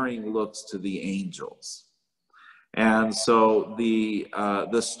glaring looks to the angels. And so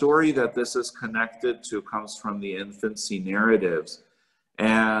the story that this is connected to comes from the infancy narratives.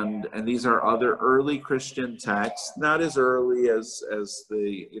 And these are other early Christian texts, not as early as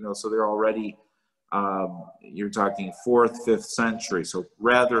the, so they're already, you're talking 4th, 5th century, so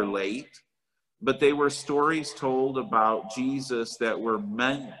rather late. But they were stories told about Jesus that were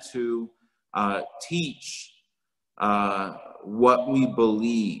meant to teach what we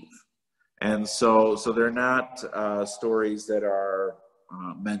believe. And so they're not stories that are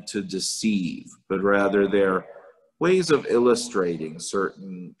meant to deceive, but rather they're ways of illustrating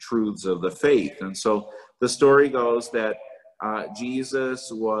certain truths of the faith. And so the story goes that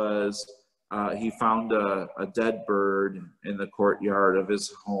Jesus was, he found a dead bird in the courtyard of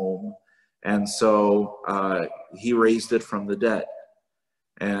his home. And so he raised it from the dead.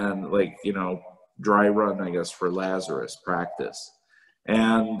 And dry run, I guess, for Lazarus practice.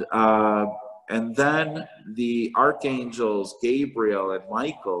 And then the archangels Gabriel and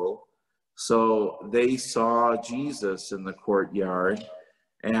Michael, so they saw Jesus in the courtyard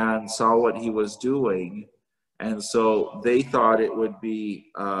and saw what he was doing. And so they thought it would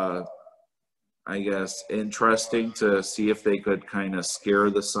be, I guess, interesting to see if they could kind of scare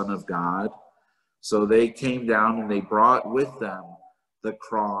the Son of God. So they came down and they brought with them the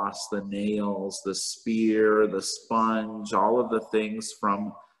cross, the nails, the spear, the sponge, all of the things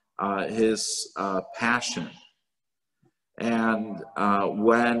from his passion. And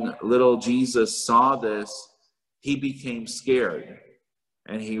when little Jesus saw this, he became scared.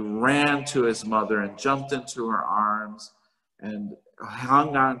 And he ran to his mother and jumped into her arms and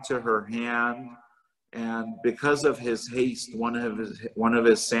hung onto her hand. And because of his haste, one of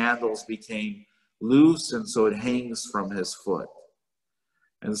his sandals became loose, and so it hangs from his foot.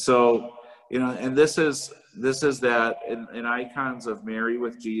 And so, and this is that in icons of Mary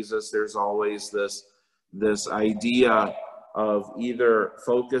with Jesus, there's always this idea of either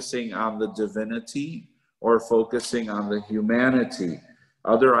focusing on the divinity or focusing on the humanity.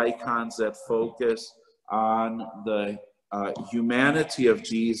 Other icons that focus on the humanity of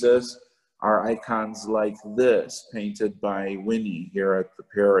Jesus are icons like this, painted by Winnie here at the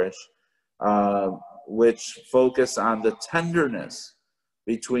parish, which focus on the tenderness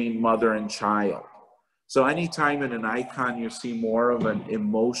between mother and child. So anytime in an icon you see more of an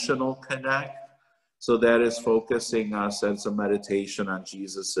emotional connect, so that is focusing us as a meditation on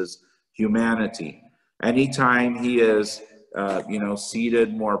Jesus's humanity. Anytime he is,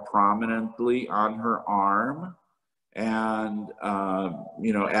 seated more prominently on her arm and,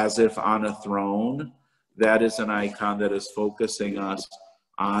 as if on a throne, that is an icon that is focusing us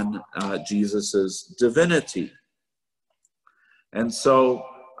on Jesus's divinity. And so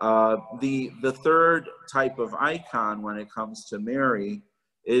the third type of icon when it comes to Mary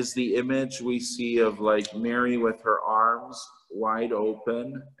is the image we see of like Mary with her arms wide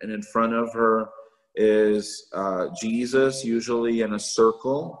open, and in front of her is Jesus, usually in a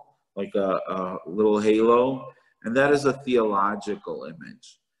circle, like a little halo, and that is a theological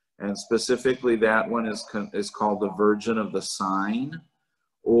image. And specifically that one is called the Virgin of the Sign,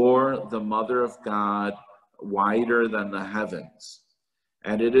 or the Mother of God wider than the heavens.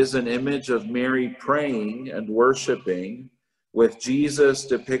 And it is an image of Mary praying and worshiping with Jesus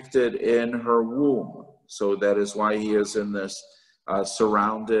depicted in her womb. So that is why he is in this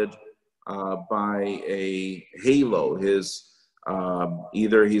surrounded by a halo.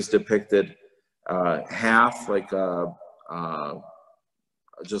 Either he's depicted half, like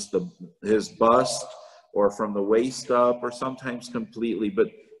just his bust, or from the waist up, or sometimes completely, but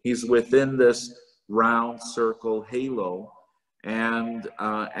he's within this round circle halo. And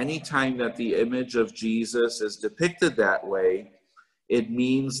anytime that the image of Jesus is depicted that way, it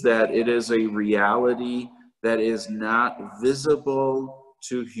means that it is a reality that is not visible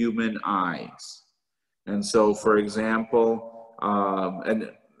to human eyes. And so, for example,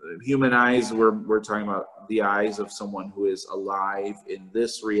 and human eyes, we're talking about the eyes of someone who is alive in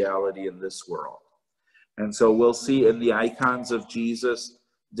this reality, in this world. And so we'll see in the icons of Jesus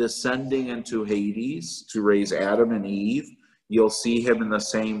descending into Hades to raise Adam and Eve, you'll see him in the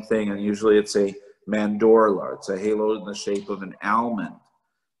same thing, and usually it's a mandorla. It's a halo in the shape of an almond.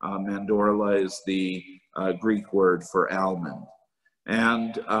 Mandorla is the Greek word for almond.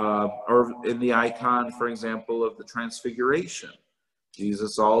 And, or in the icon, for example, of the Transfiguration,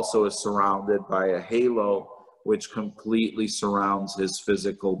 Jesus also is surrounded by a halo which completely surrounds his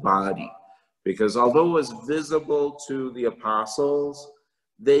physical body. Because although it was visible to the apostles,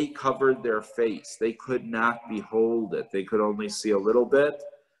 they covered their face. They could not behold it. They could only see a little bit,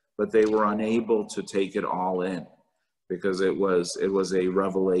 but they were unable to take it all in, because it was a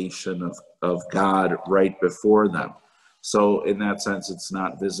revelation of God right before them. So in that sense, it's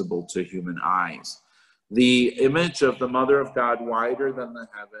not visible to human eyes. The image of the Mother of God wider than the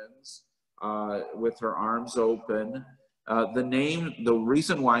heavens, with her arms open, the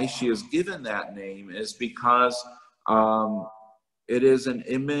reason why she is given that name is because it is an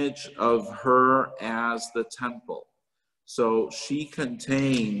image of her as the temple. So she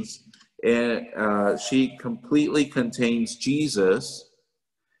completely contains Jesus,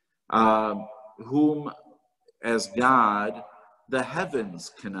 whom as God, the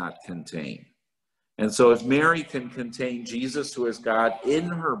heavens cannot contain. And so if Mary can contain Jesus, who is God, in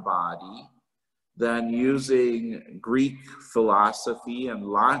her body, then using Greek philosophy and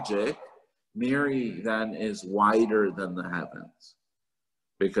logic, Mary then is wider than the heavens,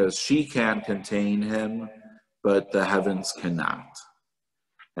 because she can contain him, but the heavens cannot.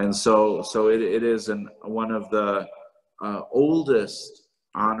 And so it is one of the oldest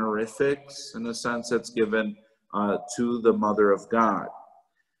honorifics, in a sense, that's given to the Mother of God.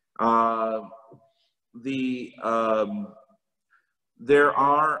 There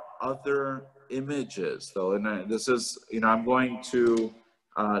are other images, though, and this is, I'm going to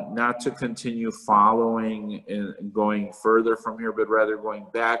not to continue following and going further from here, but rather going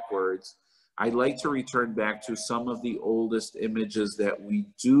backwards. I'd like to return back to some of the oldest images that we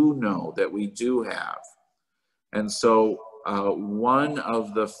do know, that we do have. And so one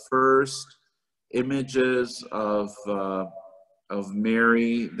of the first images of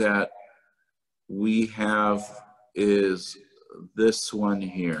Mary that we have is this one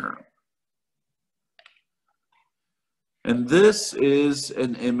here. And this is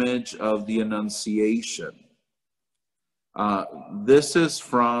an image of the Annunciation. This is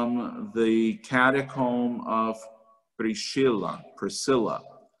from the catacomb of Priscilla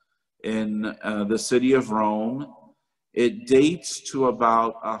in the city of Rome. It dates to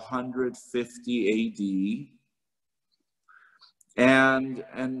about 150 AD. And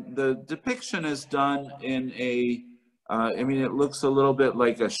the depiction is done in a, it looks a little bit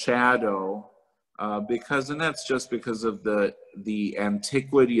like a shadow, and that's just because of the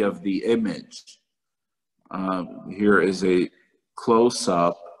antiquity of the image. Here is a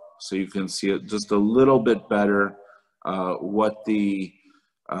close-up, so you can see it just a little bit better, what the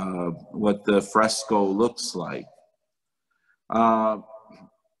fresco looks like.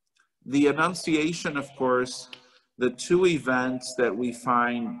 The Annunciation, of course, the two events that we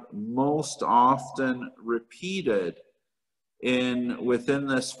find most often repeated within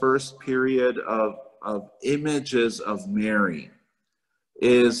this first period of images of Mary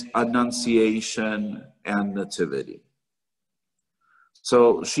is Annunciation and Nativity.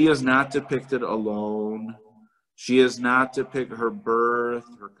 So she is not depicted alone. She is not depicted her birth,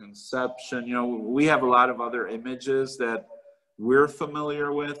 her conception. We have a lot of other images that we're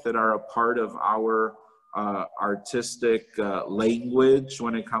familiar with that are a part of our artistic language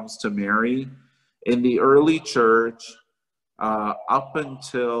when it comes to Mary. In the early church, up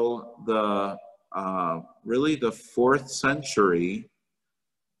until really the 4th century,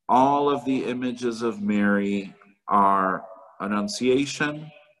 all of the images of Mary are Annunciation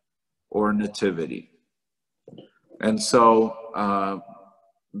or Nativity. And so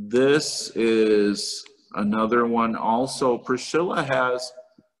this is another one also. Priscilla has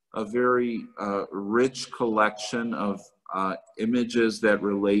a very rich collection of images that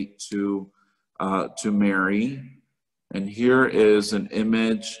relate to Mary. And here is an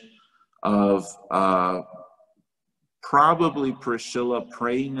image of probably Priscilla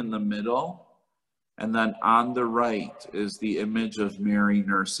praying in the middle, and then on the right is the image of Mary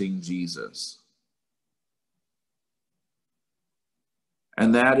nursing Jesus.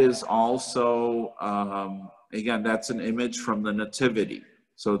 And that is also, again, that's an image from the Nativity.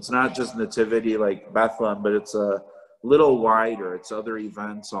 So it's not just Nativity like Bethlehem, but it's a little wider. It's other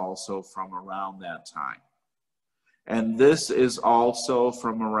events also from around that time. And this is also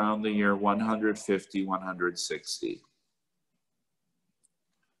from around the year 150, 160.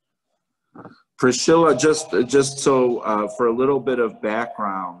 Priscilla, just so for a little bit of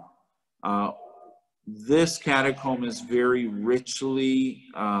background, this catacomb is very richly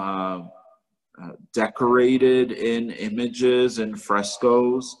decorated in images and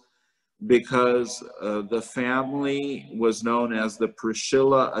frescoes because the family was known as the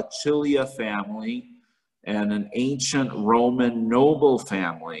Priscilla Achilia family, and an ancient Roman noble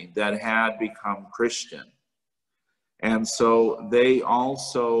family that had become Christian. And so they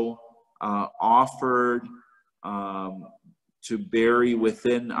also offered to bury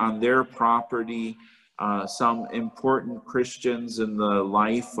on their property some important Christians in the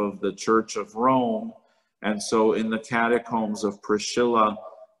life of the Church of Rome. And so in the catacombs of Priscilla,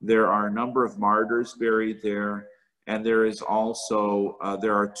 there are a number of martyrs buried there, and there is also,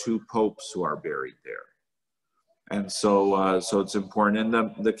 there are 2 popes who are buried there. And so, so it's important.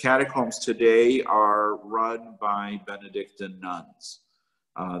 And the catacombs today are run by Benedictine nuns.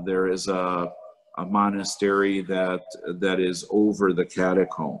 There is a monastery that is over the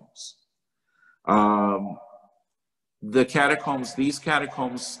catacombs. These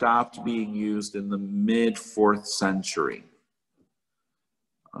catacombs stopped being used in the mid-4th century.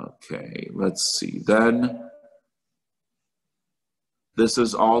 Okay, let's see. Then this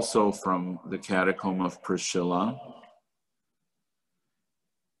is also from the catacomb of Priscilla.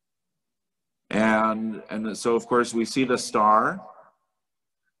 And so, of course, we see the star.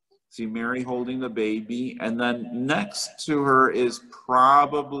 See Mary holding the baby. And then next to her is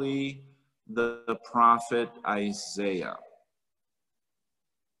probably the prophet Isaiah.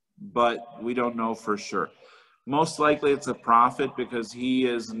 But we don't know for sure. Most likely it's a prophet because he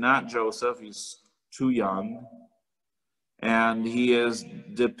is not Joseph. He's too young. And he is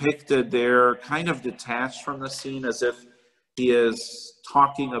depicted there kind of detached from the scene as if he is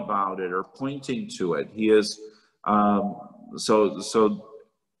talking about it or pointing to it. He is, so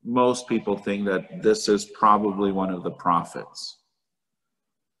most people think that this is probably one of the prophets.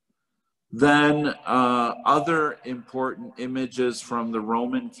 Then other important images from the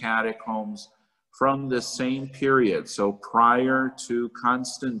Roman catacombs from the same period, so prior to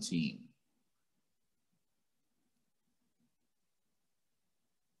Constantine.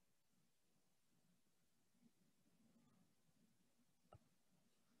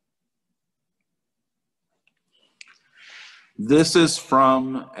 This is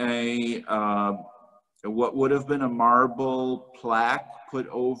from a what would have been a marble plaque put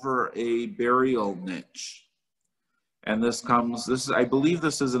over a burial niche. And I believe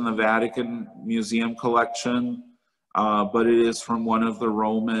this is in the Vatican Museum collection, but it is from one of the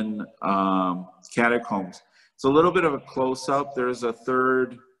Roman catacombs. It's a little bit of a close-up. There's a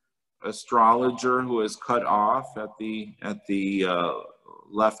third astrologer who is cut off at the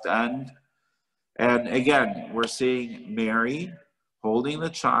left end. And again, we're seeing Mary holding the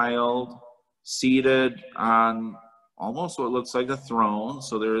child, seated on almost what looks like a throne.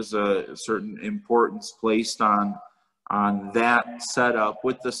 So there is a certain importance placed on that setup,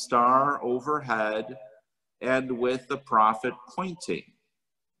 with the star overhead and with the prophet pointing.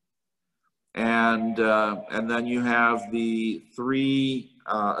 And then you have the three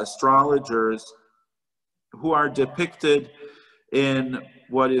astrologers who are depicted in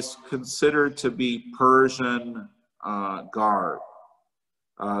what is considered to be Persian garb.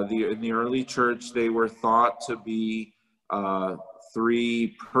 In the early church, they were thought to be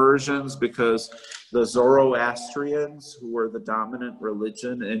three Persians, because the Zoroastrians, who were the dominant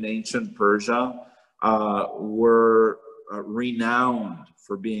religion in ancient Persia, were renowned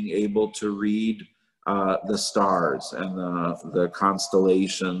for being able to read the stars and the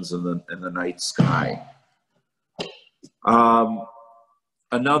constellations in the night sky.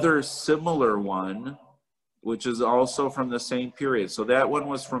 Another similar one, which is also from the same period. So that one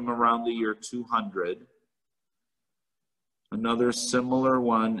was from around the year 200. Another similar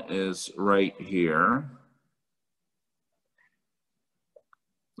one is right here.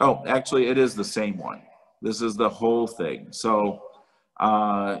 Oh, actually, it is the same one. This is the whole thing. So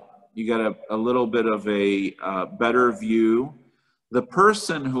you got a little bit of a better view. The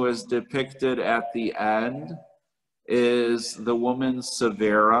person who is depicted at the end is the woman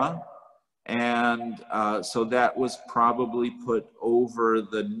Severa. And so that was probably put over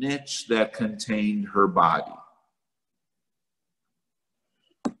the niche that contained her body.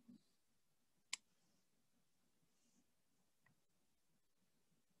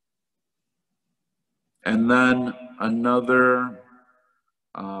 And then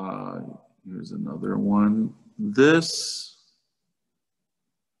here's another one. Let's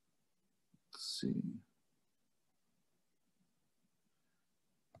see.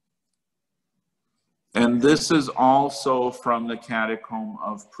 And this is also from the catacomb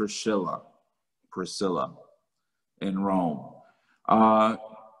of Priscilla in Rome.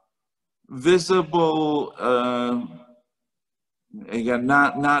 Visible, again,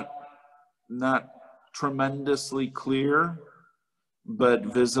 not tremendously clear, but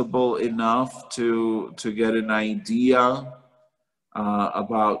visible enough to get an idea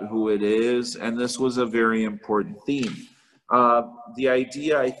about who it is. And this was a very important theme. The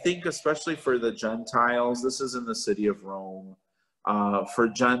idea, I think, especially for the Gentiles, this is in the city of Rome, for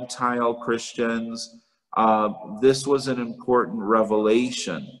Gentile Christians, this was an important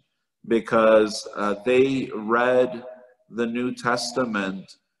revelation, because they read the New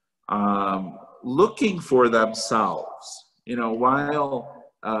Testament looking for themselves. You know, while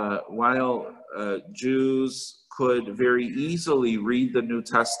Jews could very easily read the New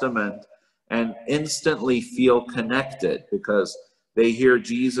Testament and instantly feel connected, because they hear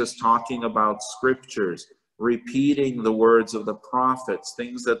Jesus talking about scriptures, repeating the words of the prophets,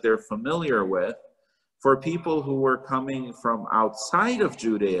 things that they're familiar with. For people who were coming from outside of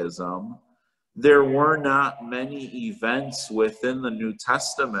Judaism, there were not many events within the New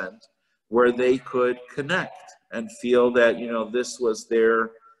Testament where they could connect and feel that, you know, this was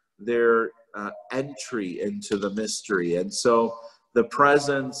their entry into the mystery. And so the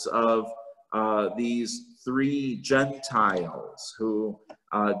presence of these three Gentiles who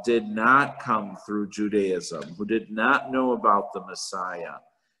did not come through Judaism, who did not know about the Messiah,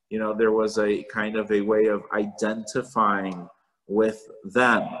 you know, there was a kind of a way of identifying with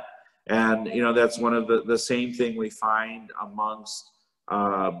them. And, you know, that's one of the same thing we find amongst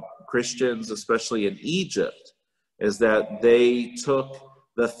Christians, especially in Egypt, is that they took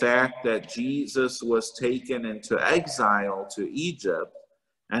the fact that Jesus was taken into exile to Egypt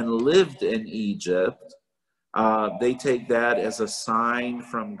and lived in Egypt. They take that as a sign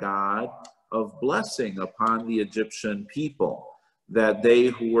from God of blessing upon the Egyptian people, that they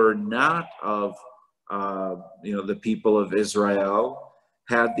who were not of the people of Israel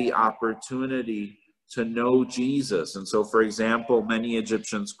had the opportunity to know Jesus. And so, for example, many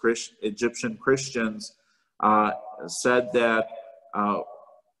Egyptian Christians said that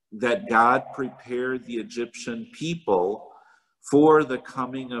God prepared the Egyptian people for the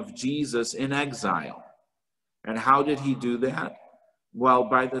coming of Jesus in exile. And how did he do that? Well,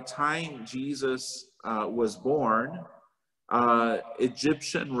 by the time Jesus was born,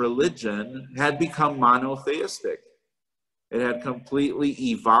 Egyptian religion had become monotheistic. It had completely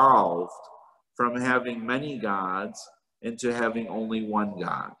evolved from having many gods into having only one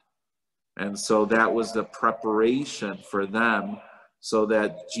God. And so that was the preparation for them so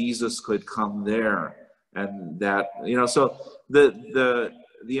that Jesus could come there. And that, so the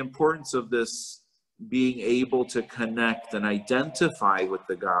importance of this being able to connect and identify with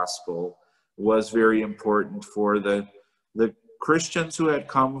the gospel was very important for the Christians who had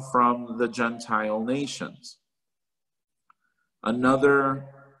come from the Gentile nations. Another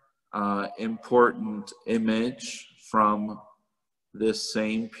important image from this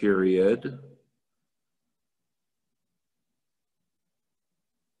same period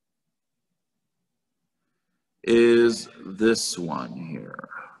is this one here.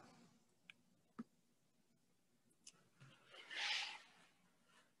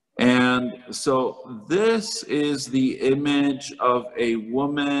 And so this is the image of a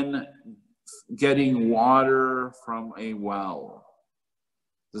woman getting water from a well.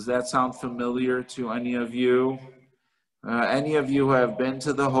 Does that sound familiar to any of you? Any of you who have been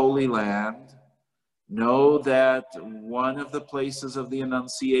to the Holy Land know that one of the places of the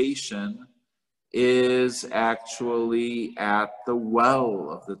Annunciation is actually at the well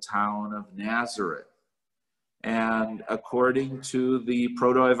of the town of Nazareth. And according to the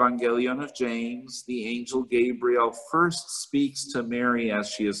Proto-Evangelion of James, the angel Gabriel first speaks to Mary as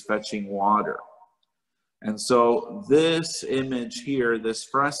she is fetching water. And so this image here, this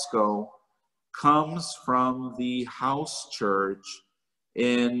fresco, comes from the house church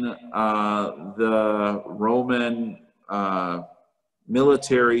in the Roman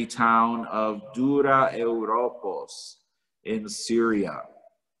military town of Dura Europos in Syria.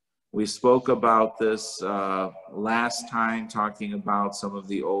 We spoke about this last time, talking about some of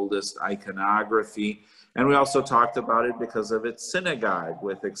the oldest iconography, and we also talked about it because of its synagogue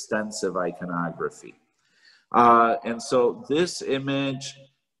with extensive iconography. And so this image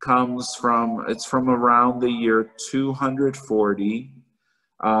comes from, it's from around the year 240.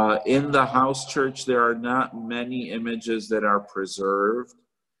 In the house church, there are not many images that are preserved.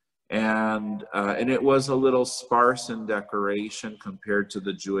 And it was a little sparse in decoration compared to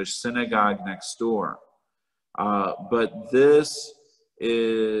the Jewish synagogue next door. But this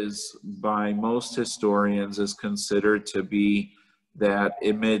is, by most historians, is considered to be that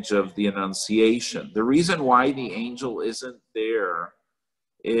image of the Annunciation. The reason why the angel isn't there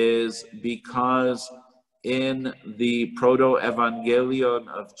is because in the Proto-Evangelion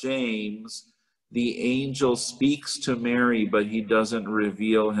of James, the angel speaks to Mary, but he doesn't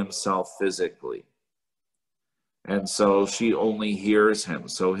reveal himself physically. And so she only hears him.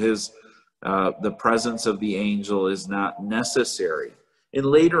 So the presence of the angel is not necessary. In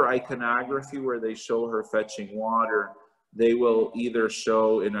later iconography, where they show her fetching water, they will either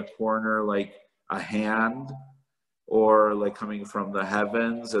show in a corner like a hand, or like coming from the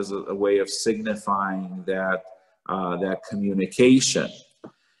heavens as a way of signifying that communication.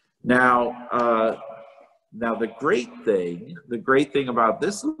 Now the great thing about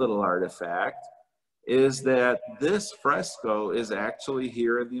this little artifact is that this fresco is actually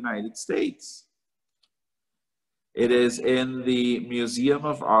here in the United States. It is in the Museum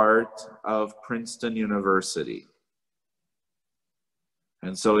of Art of Princeton University.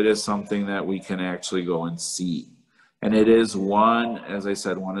 And so it is something that we can actually go and see. And it is one, as I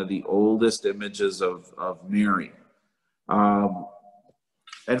said, one of the oldest images of Mary.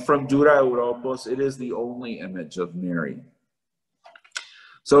 And from Dura Europos, it is the only image of Mary.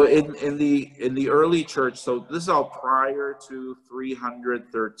 So in the early church, so this is all prior to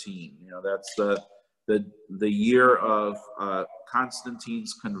 313. That's the year of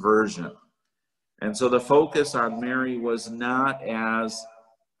Constantine's conversion. And so the focus on Mary was not as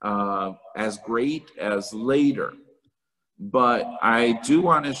great as later. But I do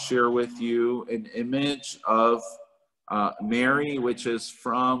want to share with you an image of Mary, which is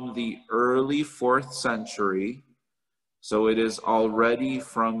from the early 4th century. So it is already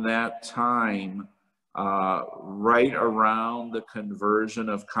from that time, right around the conversion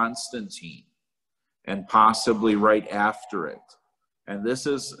of Constantine, and possibly right after it. And this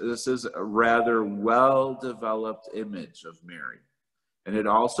is a rather well-developed image of Mary. And it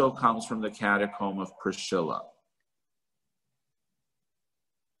also comes from the Catacomb of Priscilla.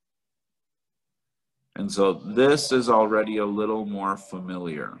 And so this is already a little more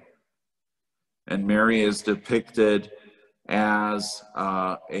familiar. And Mary is depicted as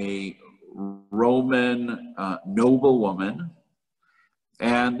a Roman noblewoman.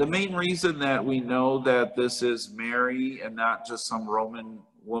 And the main reason that we know that this is Mary and not just some Roman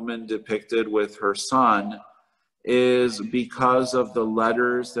woman depicted with her son is because of the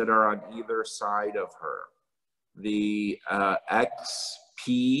letters that are on either side of her. The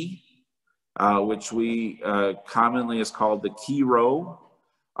XP, which we commonly is called the Chi-Rho,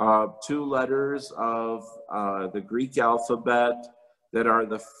 two letters of the Greek alphabet that are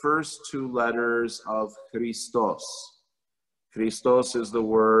the first two letters of Christos. Christos is the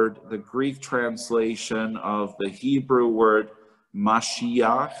word, the Greek translation of the Hebrew word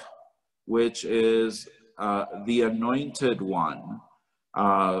Mashiach, which is the anointed one,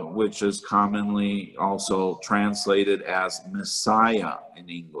 which is commonly also translated as Messiah in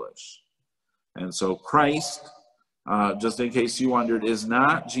English. And so Christ, just in case you wondered, is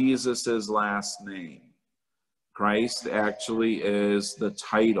not Jesus's last name. Christ actually is the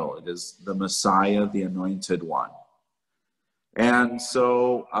title. It is the Messiah, the anointed one. And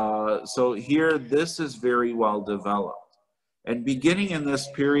so, so here, this is very well developed. And beginning in this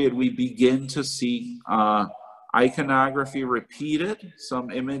period, we begin to see iconography repeated.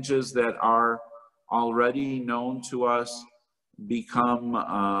 Some images that are already known to us become,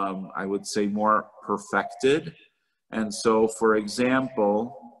 I would say, more perfected. And so, for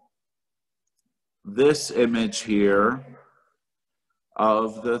example, this image here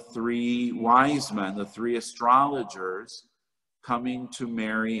of the three wise men, the three astrologers, coming to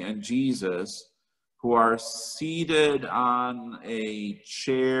Mary and Jesus, who are seated on a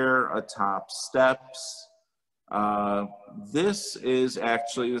chair atop steps. This is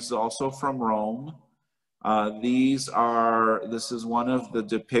also from Rome. This is one of the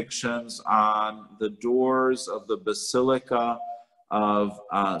depictions on the doors of the Basilica of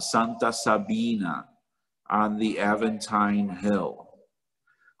Santa Sabina on the Aventine Hill.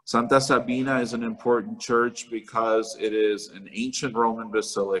 Santa Sabina is an important church because it is an ancient Roman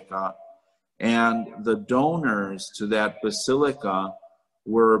basilica, and the donors to that basilica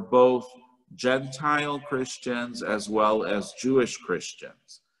were both Gentile Christians as well as Jewish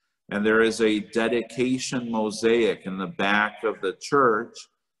Christians. And there is a dedication mosaic in the back of the church,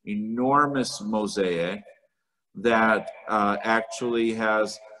 enormous mosaic, that actually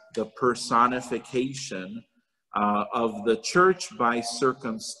has the personification of the church by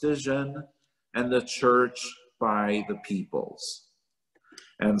circumcision and the church by the peoples,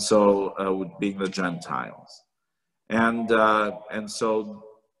 and so being the Gentiles, and also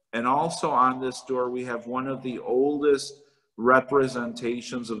on this door we have one of the oldest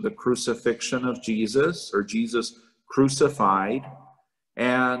representations of the crucifixion of Jesus, or Jesus crucified,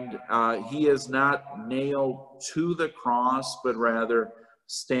 and he is not nailed to the cross, but rather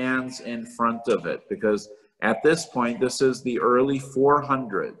stands in front of it, because at this point, this is the early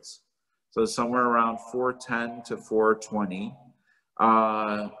 400s, so somewhere around 410 to 420.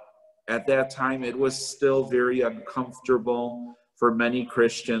 At that time, it was still very uncomfortable for many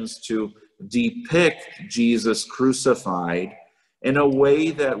Christians to depict Jesus crucified in a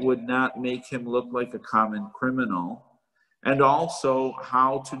way that would not make him look like a common criminal, and also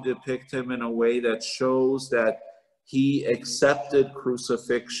how to depict him in a way that shows that he accepted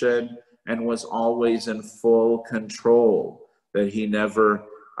crucifixion and was always in full control, that he never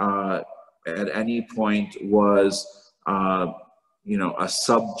at any point was a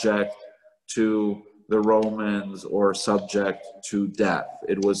subject to the Romans or subject to death.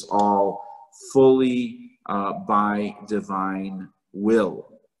 It was all fully by divine will.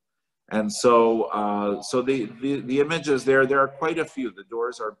 And so so the images there are quite a few. The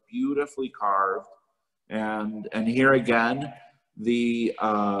doors are beautifully carved, and here again, the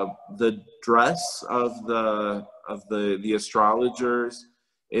dress of the astrologers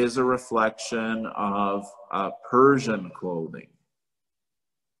is a reflection of Persian clothing.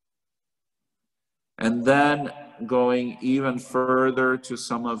 And then going even further to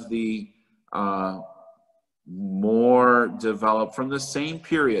some of the more developed, from the same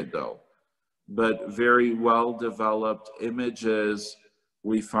period though, but very well developed images,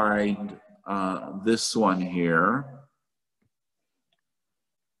 we find this one here.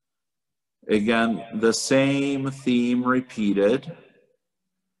 Again, the same theme repeated,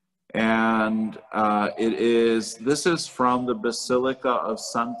 and this is from the Basilica of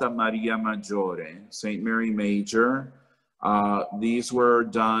Santa Maria Maggiore, St. Mary Major. These were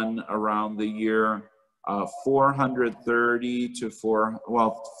done around the year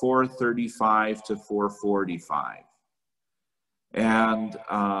 435 to 445. And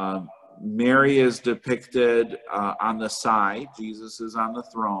Mary is depicted on the side. Jesus is on the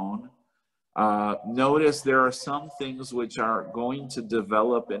throne. Notice there are some things which are going to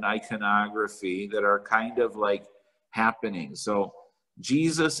develop in iconography that are kind of like happening. So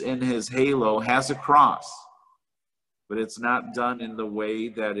Jesus in his halo has a cross, but it's not done in the way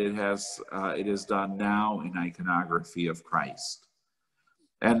that it is done now in iconography of Christ.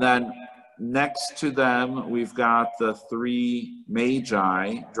 And then next to them, we've got the three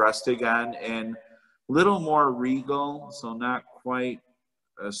magi dressed again in a little more regal, so not quite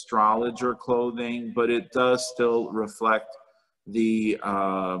astrologer clothing, but it does still reflect the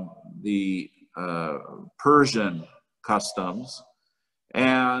Persian customs.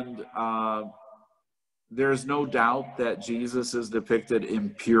 And there's no doubt that Jesus is depicted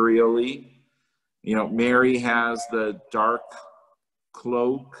imperially. You know, Mary has the dark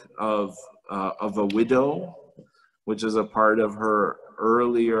cloak of a widow, which is a part of her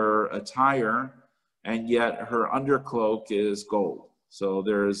earlier attire, and yet her undercloak is gold. So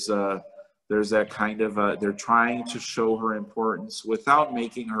there's that kind of they're trying to show her importance without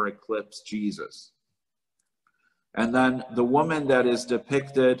making her eclipse Jesus. And then the woman that is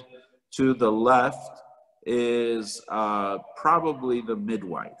depicted to the left is probably the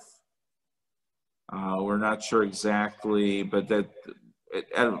midwife. We're not sure exactly, but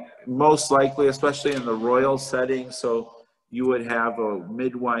most likely, especially in the royal setting, so you would have a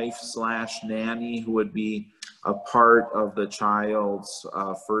midwife / nanny who would be a part of the child's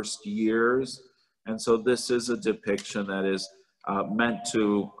first years. And so this is a depiction that is meant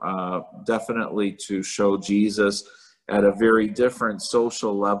to definitely to show Jesus at a very different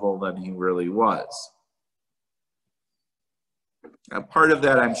social level than he really was. Part of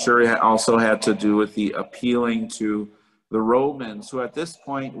that, I'm sure, also had to do with the appealing to the Romans, who at this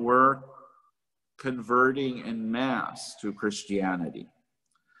point were converting en masse to Christianity.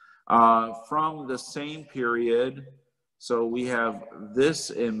 From the same period, so we have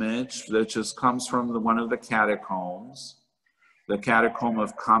this image that just comes from one of the catacombs, the catacomb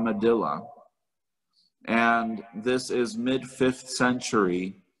of Camedilla. And this is mid-5th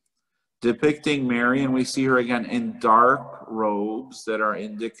century, depicting Mary, and we see her again in dark robes that are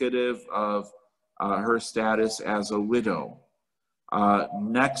indicative of her status as a widow.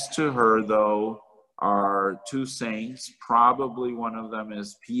 Next to her, though, are two saints. Probably one of them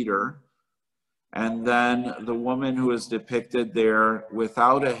is Peter. And then the woman who is depicted there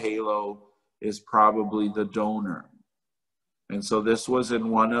without a halo is probably the donor. And so this was in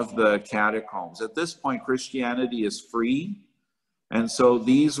one of the catacombs. At this point, Christianity is free. And so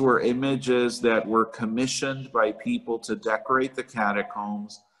these were images that were commissioned by people to decorate the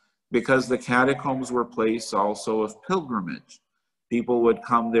catacombs, because the catacombs were places also of pilgrimage. People would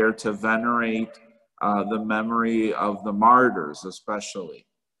come there to venerate the memory of the martyrs, especially.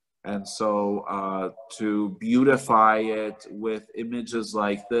 And so to beautify it with images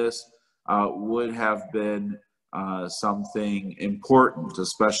like this would have been something important,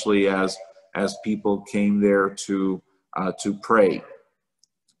 especially as people came there to pray.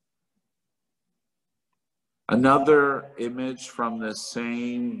 Another image from the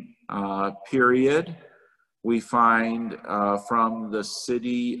same period we find from the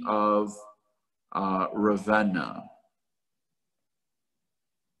city of Ravenna.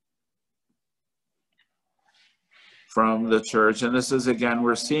 From the church. And this is, again,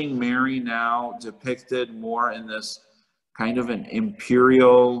 we're seeing Mary now depicted more in this kind of an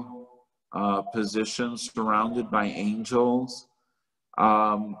imperial position surrounded by angels.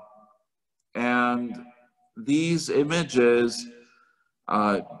 And these images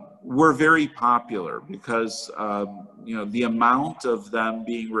were very popular because, the amount of them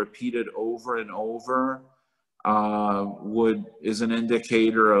being repeated over and over is an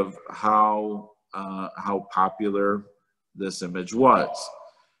indicator of how popular this image was.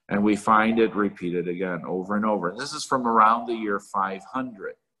 And we find it repeated again over and over. And this is from around the year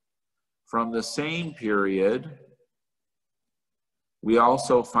 500. From the same period, we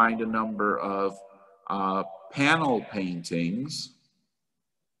also find a number of panel paintings.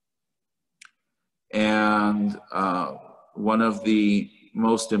 And one of the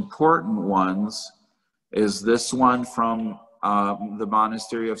most important ones is this one from the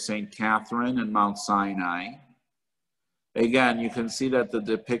monastery of St. Catherine in Mount Sinai. Again, you can see that the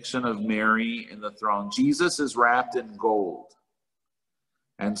depiction of Mary in the throne, Jesus is wrapped in gold.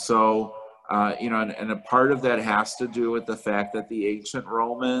 And so, and a part of that has to do with the fact that the ancient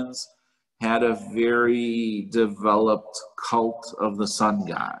Romans had a very developed cult of the sun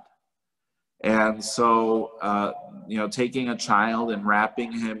god. And so, taking a child and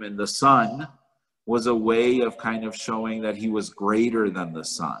wrapping him in the sun was a way of kind of showing that he was greater than the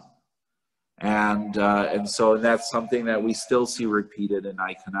sun. And so that's something that we still see repeated in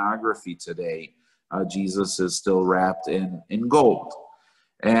iconography today. Jesus is still wrapped in gold.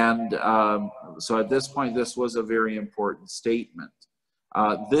 And so at this point, this was a very important statement.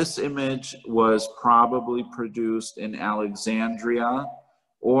 This image was probably produced in Alexandria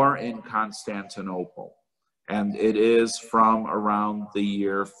or in Constantinople, and it is from around the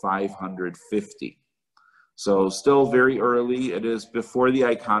year 550. So still very early. It is before the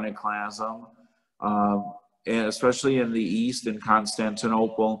iconoclasm, and especially in the East, in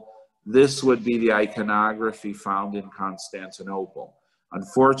Constantinople. This would be the iconography found in Constantinople.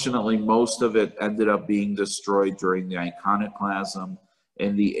 Unfortunately, most of it ended up being destroyed during the iconoclasm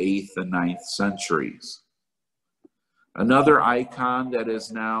in the 8th and 9th centuries. Another icon that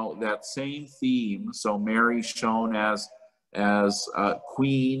is now that same theme, so Mary shown as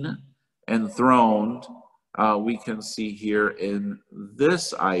queen, enthroned, we can see here in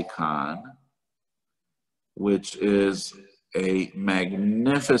this icon, which is a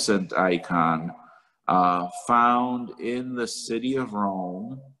magnificent icon found in the city of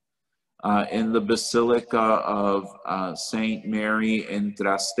Rome, in the Basilica of Saint Mary in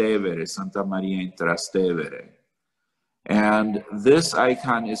Trastevere, Santa Maria in Trastevere. And this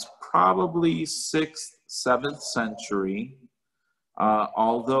icon is probably 6th, 7th century,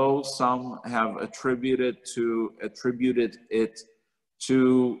 although some have attributed it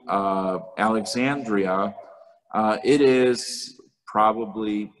to Alexandria. It is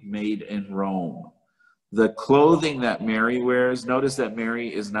probably made in Rome. The clothing that Mary wears, notice that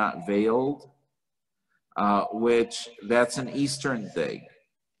Mary is not veiled, which that's an Eastern thing.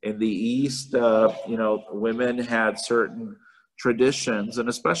 In the East, women had certain traditions, and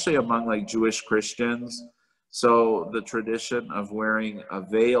especially among like Jewish Christians. So the tradition of wearing a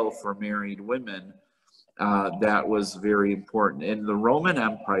veil for married women, that was very important. In the Roman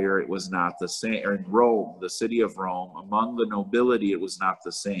Empire, it was not the same. Or in Rome, the city of Rome, among the nobility, it was not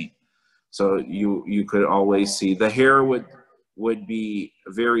the same. So you could always see the hair would be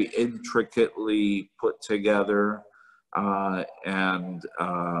very intricately put together, and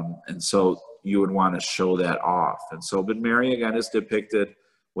so you would want to show that off. And so, but Mary again is depicted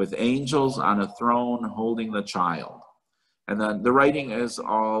with angels on a throne holding the child. And then the writing is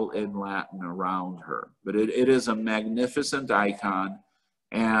all in Latin around her. But it is a magnificent icon,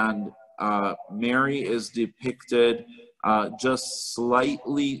 and Mary is depicted just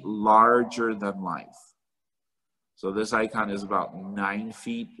slightly larger than life. So this icon is about 9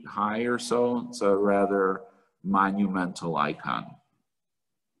 feet high or so. It's a rather monumental icon.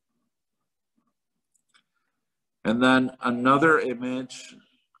 And then another image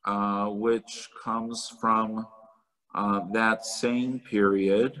which comes from that same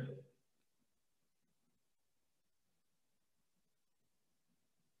period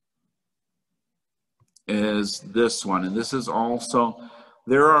is this one. And this is also,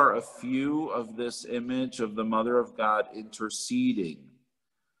 there are a few of this image of the Mother of God interceding.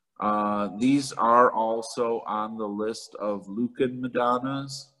 These are also on the list of Lucan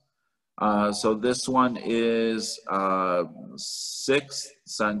Madonnas. So this one is 6th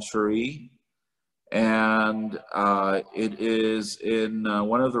century, and it is in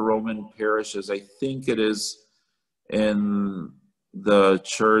one of the Roman parishes. I think it is in the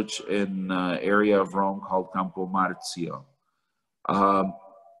church in area of Rome called Campo Marzio.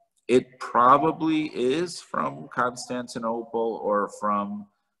 It probably is from Constantinople or from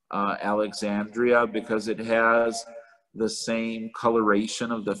Alexandria, because it has the same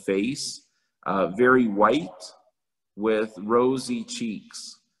coloration of the face, very white with rosy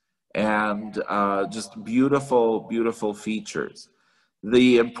cheeks, and just beautiful, beautiful features.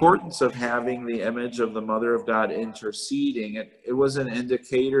 The importance of having the image of the Mother of God interceding, it was an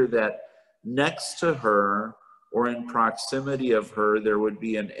indicator that next to her or in proximity of her, there would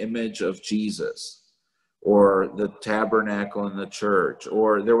be an image of Jesus, or the tabernacle in the church,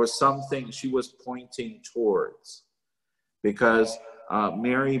 or there was something she was pointing towards. Because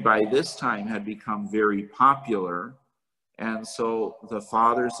Mary by this time had become very popular, and so the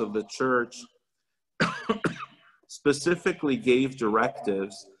fathers of the church specifically gave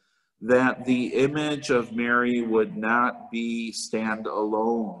directives that the image of Mary would not be stand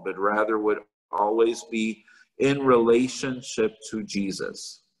alone, but rather would always be in relationship to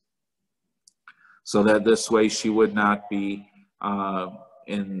Jesus. So that this way she would not be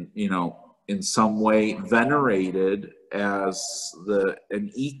in some way venerated as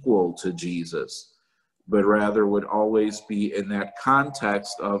an equal to Jesus, but rather would always be in that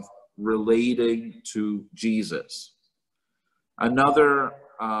context of relating to Jesus. Another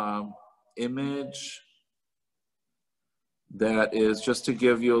image that is, just to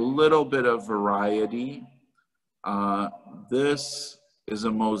give you a little bit of variety, this is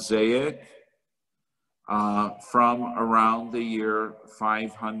a mosaic from around the year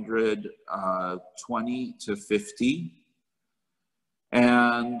 520 to 50.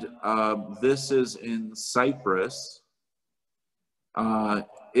 And this is in Cyprus.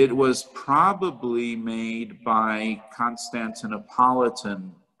 It was probably made by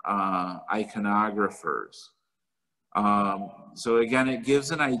Constantinopolitan iconographers. So again, it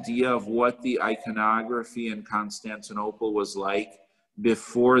gives an idea of what the iconography in Constantinople was like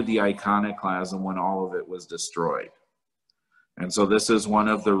before the iconoclasm, when all of it was destroyed. And so this is one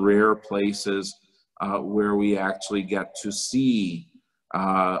of the rare places where we actually get to see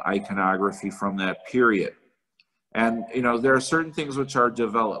iconography from that period. And, you know, there are certain things which are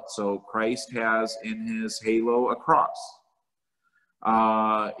developed. So Christ has in his halo a cross.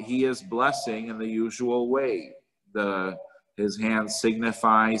 He is blessing in the usual way. His hand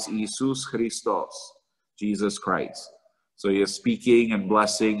signifies Jesus Christos, Jesus Christ. So he is speaking and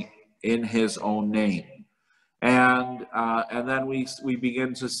blessing in his own name. And then we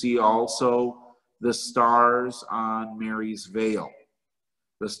begin to see also the stars on Mary's veil.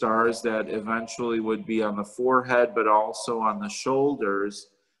 The stars that eventually would be on the forehead, but also on the shoulders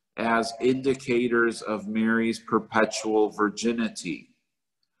as indicators of Mary's perpetual virginity.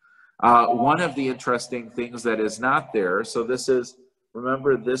 One of the interesting things that is not there, so this is,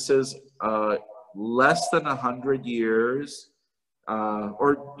 remember, this is less than 100 years,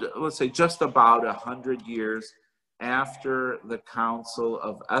 or let's say just about 100 years after the Council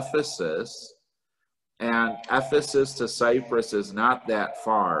of Ephesus. And Ephesus to Cyprus is not that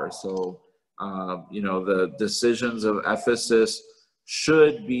far. So, you know, the decisions of Ephesus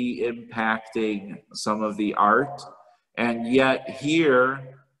should be impacting some of the art. And yet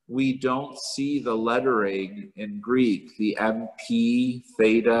here, we don't see the lettering in Greek, the MP,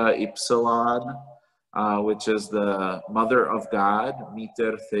 theta, epsilon, which is the Mother of God,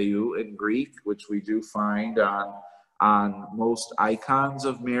 Miter Theou in Greek, which we do find on most icons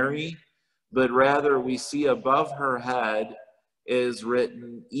of Mary. But rather we see above her head is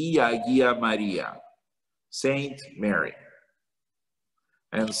written Ia Gia Maria, Saint Mary.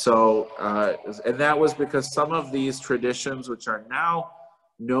 And so, and that was because some of these traditions, which are now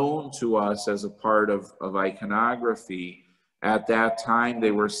known to us as a part of iconography, at that time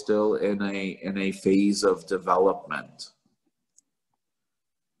they were still in a phase of development.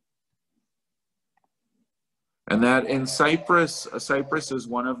 And that in Cyprus, Cyprus is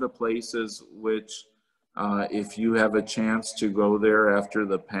one of the places which, if you have a chance to go there after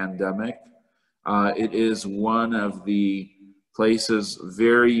the pandemic, it is one of the places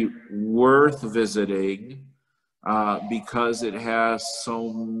very worth visiting because it has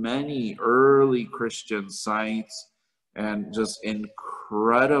so many early Christian sites and just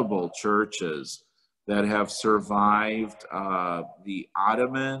incredible churches that have survived the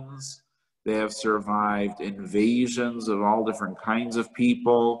Ottomans. They have survived invasions of all different kinds of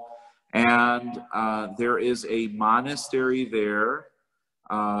people. And there is a monastery there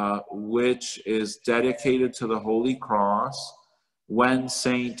which is dedicated to the Holy Cross. When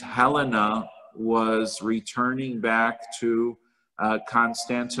Saint Helena was returning back to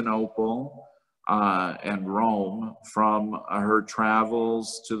Constantinople and Rome from her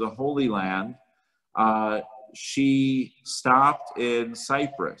travels to the Holy Land, she stopped in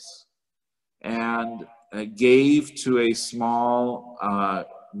Cyprus and gave to a small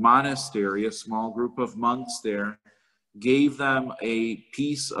monastery, a small group of monks there, gave them a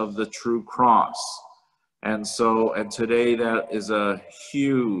piece of the true cross. And so, and today that is a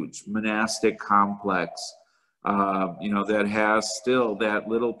huge monastic complex, you know, that has still that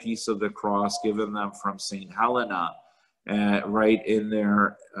little piece of the cross given them from St. Helena, right in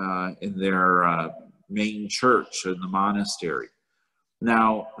their main church in the monastery.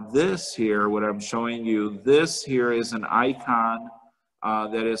 Now, this here, what I'm showing you, this here is an icon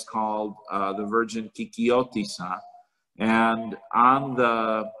that is called the Virgin Kykiotissa. And on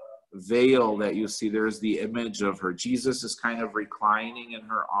the veil that you see, there's the image of her. Jesus is kind of reclining in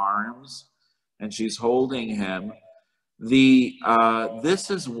her arms, and she's holding him.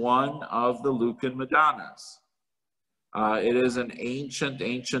 This is one of the Lucan Madonnas. It is an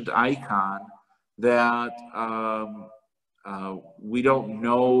ancient icon that we don't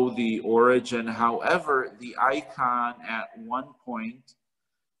know the origin. However, the icon at one point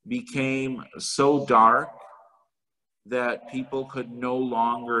became so dark that people could no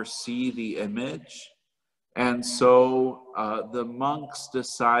longer see the image. And so the monks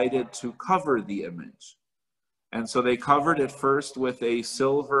decided to cover the image. And so they covered it first with a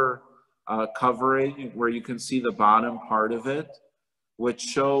silver covering where you can see the bottom part of it, which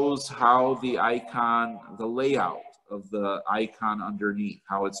shows how the icon, the layout of the icon underneath,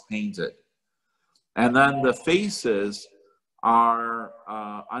 how it's painted. And then the faces are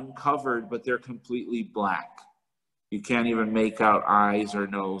uncovered, but they're completely black. You can't even make out eyes or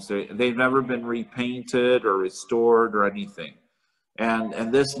nose. They've never been repainted or restored or anything.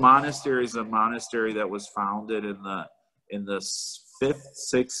 And this monastery is a monastery that was founded in the 5th,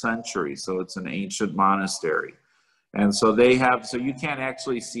 6th century. So it's an ancient monastery. And so so you can't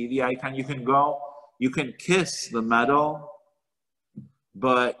actually see the icon. You can kiss the medal,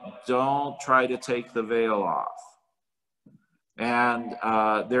 but don't try to take the veil off. And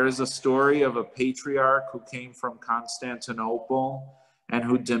there is a story of a patriarch who came from Constantinople and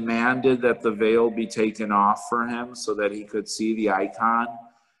who demanded that the veil be taken off for him so that he could see the icon.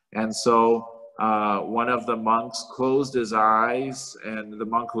 And so one of the monks closed his eyes, and the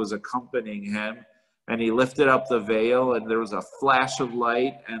monk who was accompanying him, and he lifted up the veil, and there was a flash of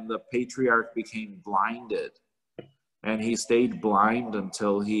light, and the patriarch became blinded. And he stayed blind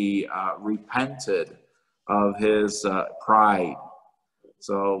until he repented of his pride.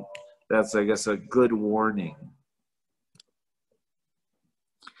 So that's, I guess, a good warning.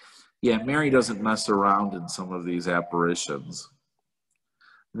 Yeah, Mary doesn't mess around in some of these apparitions.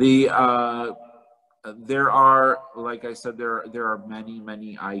 There are, like I said, there are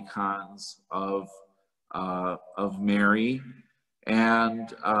many icons of Mary,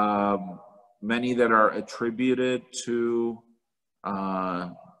 and many that are attributed to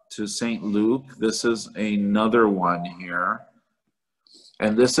Saint Luke. This is another one here.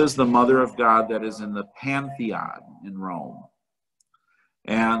 And this is the Mother of God that is in the Pantheon in Rome.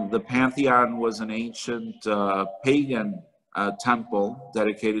 And the Pantheon was an ancient pagan temple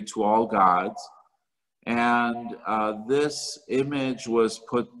dedicated to all gods. And this image was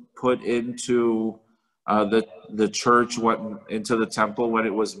put into the church, into the temple when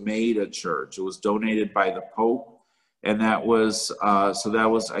it was made a church. It was donated by the Pope. And that was,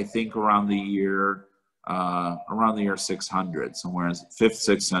 I think, around the year 600, somewhere in 5th,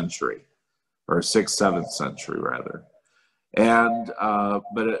 6th century, or 6th, 7th century rather. And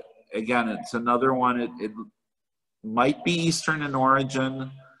but again, it's another one. It might be Eastern in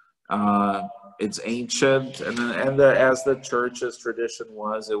origin. It's ancient, and as the church's tradition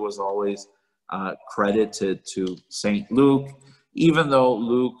was, it was always credited to Saint Luke, even though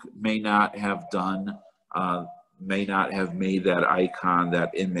Luke may not have made that icon,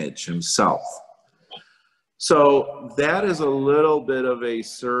 that image himself. So that is a little bit of a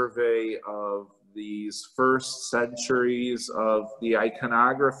survey of these first centuries of the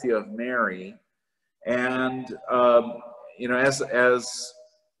iconography of Mary. And, as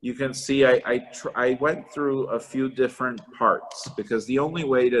you can see, I went through a few different parts, because the only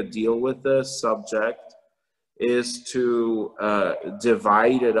way to deal with this subject is to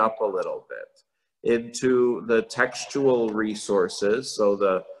divide it up a little bit into the textual resources, so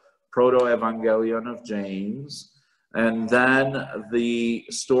the Proto-Evangelion of James, and then the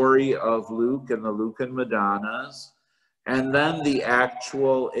story of Luke and the Lucan Madonnas, and then the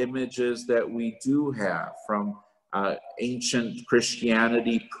actual images that we do have from ancient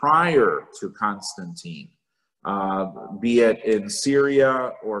Christianity prior to Constantine, be it in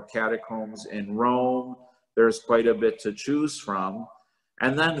Syria or catacombs in Rome. There's quite a bit to choose from.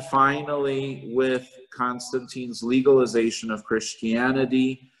 And then finally, with Constantine's legalization of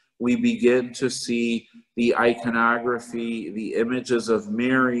Christianity, we begin to see the iconography, the images of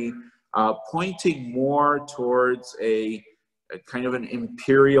Mary, pointing more towards a kind of an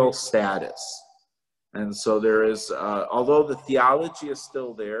imperial status. And so there is, although the theology is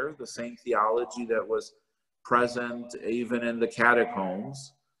still there, the same theology that was present even in the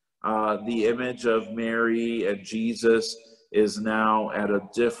catacombs, the image of Mary and Jesus is now at a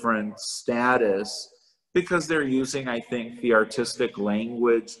different status, because they're using, I think, the artistic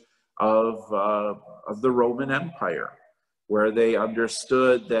language of the Roman Empire, where they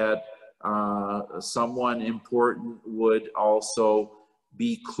understood that someone important would also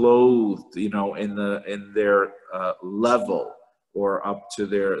be clothed, in their level, or up to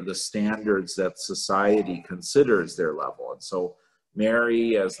the standards that society considers their level. And so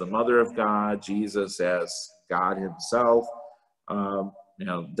Mary as the Mother of God, Jesus as God himself,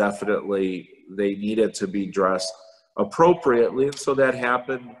 definitely they needed to be dressed appropriately. And so that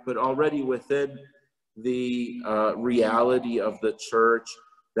happened, but already within the reality of the church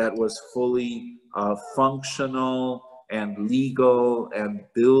that was fully functional and legal, and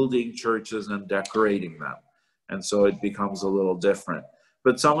building churches and decorating them. And so it becomes a little different.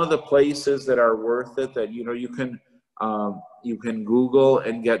 But some of the places that are worth it, that you can Google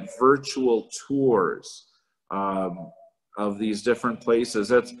and get virtual tours of these different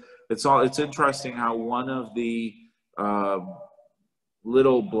places. It's interesting how one of the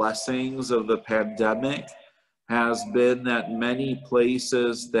little blessings of the pandemic has been that many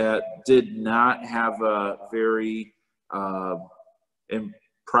places that did not have a very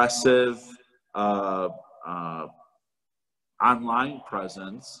impressive online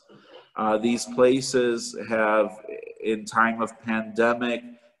presence. These places have, in time of pandemic,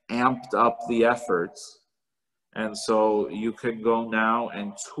 amped up the efforts. And so you can go now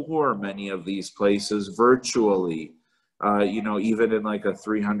and tour many of these places virtually, even in like a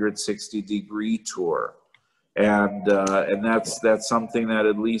 360-degree tour. And that's something that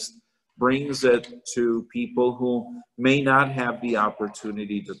at least brings it to people who may not have the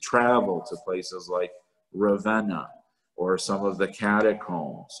opportunity to travel to places like Ravenna or some of the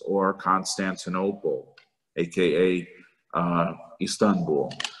catacombs or Constantinople, aka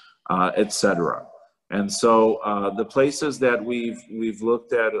Istanbul, etc. And so the places that we've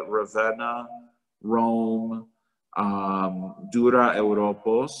looked at Ravenna, Rome, Dura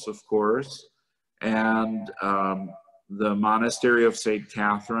Europos, of course, and the monastery of St.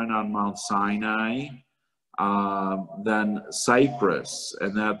 Catherine on Mount Sinai, then Cyprus,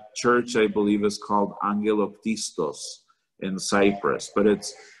 and that church I believe is called Angeloktistos in Cyprus, but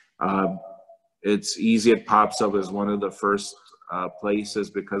it's easy, it pops up as one of the first places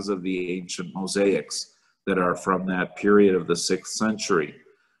because of the ancient mosaics that are from that period of the 6th century.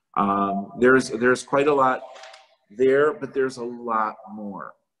 There's quite a lot there, but there's a lot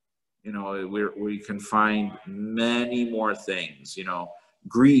more. We can find many more things.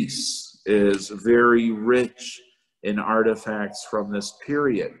 Greece is very rich in artifacts from this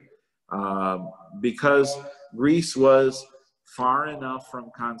period because Greece was far enough from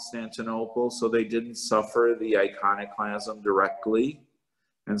Constantinople so they didn't suffer the iconoclasm directly,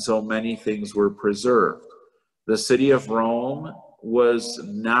 and so many things were preserved. The city of Rome was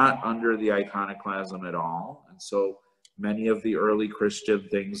not under the iconoclasm at all, and so many of the early Christian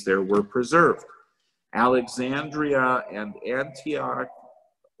things there were preserved. Alexandria and Antioch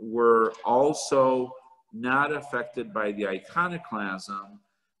were also not affected by the iconoclasm.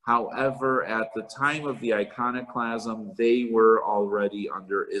 However, at the time of the iconoclasm, they were already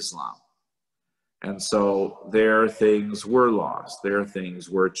under Islam. And so their things were lost, their things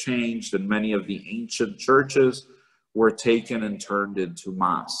were changed, and many of the ancient churches were taken and turned into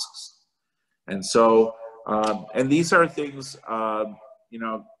mosques. And so, and these are things,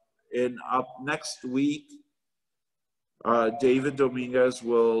 next week, David Dominguez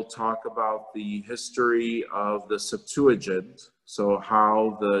will talk about the history of the Septuagint, so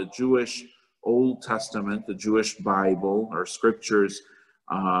how the Jewish Old Testament, the Jewish Bible or scriptures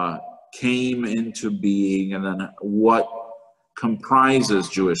came into being, and then what comprises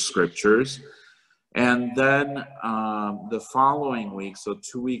Jewish scriptures. And then the following week, so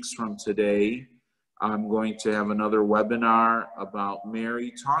 2 weeks from today, I'm going to have another webinar about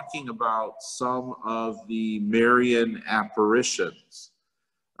Mary, talking about some of the Marian apparitions,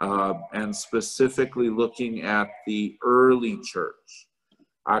 and specifically looking at the early church.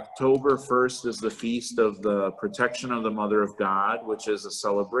 October 1st is the feast of the Protection of the Mother of God, which is a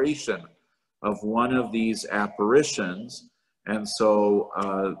celebration of one of these apparitions. And so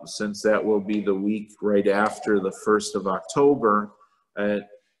since that will be the week right after the 1st of October,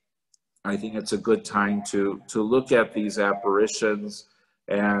 I think it's a good time to look at these apparitions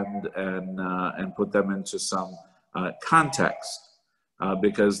and put them into some context,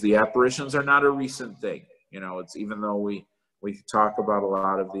 because the apparitions are not a recent thing. It's, even though we talk about a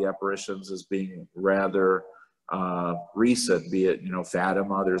lot of the apparitions as being rather recent, be it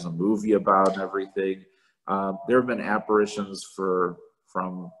Fatima, there's a movie about and everything. There have been apparitions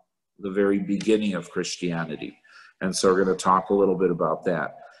from the very beginning of Christianity, and so we're going to talk a little bit about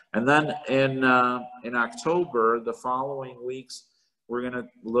that. And then in October, the following weeks, we're going to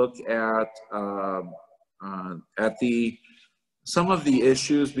look at some of the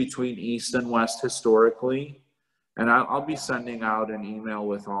issues between East and West historically. And I'll be sending out an email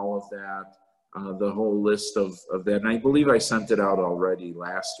with all of that, the whole list of that. And I believe I sent it out already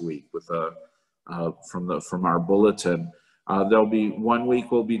last week with from our bulletin. There'll be 1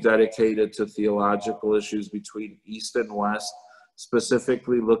 week will be dedicated to theological issues between East and West,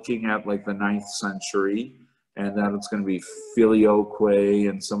 specifically looking at like the 9th century, and then it's going to be filioque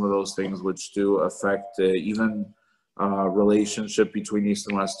and some of those things which do affect even relationship between East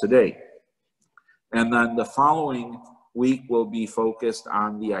and West today. And then the following week will be focused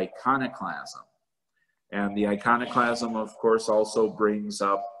on the iconoclasm. And the iconoclasm, of course, also brings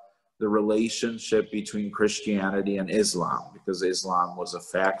up the relationship between Christianity and Islam, because Islam was a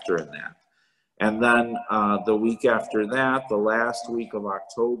factor in that. And then the week after that, the last week of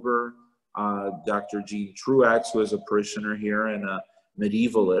October, Dr. Jean Truex, who is a parishioner here and a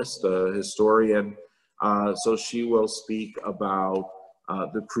medievalist, a historian, so she will speak about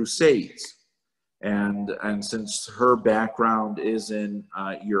the Crusades. And since her background is in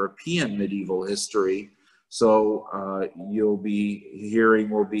European medieval history, so we'll be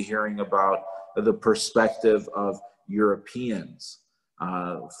hearing about the perspective of Europeans,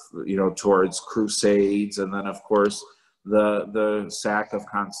 towards crusades, and then of course the sack of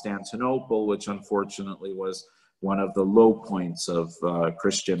Constantinople, which unfortunately was one of the low points of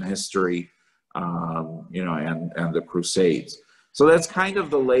Christian history, and the crusades. So that's kind of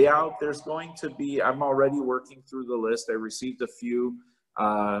the layout. There's going to be, I'm already working through the list. I received a few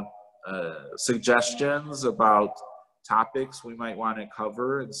suggestions about topics we might want to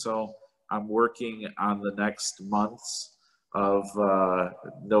cover. And so I'm working on the next months of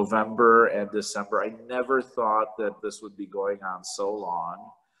November and December. I never thought that this would be going on so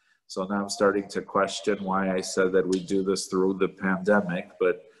long. So now I'm starting to question why I said that we do this through the pandemic.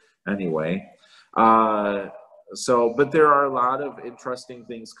 But anyway, but there are a lot of interesting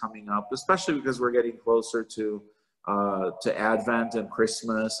things coming up, especially because we're getting closer to Advent and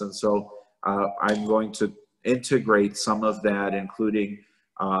Christmas. And so I'm going to integrate some of that, including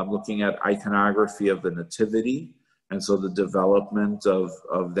looking at iconography of the Nativity. And so the development of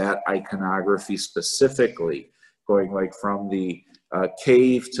that iconography specifically, going like from the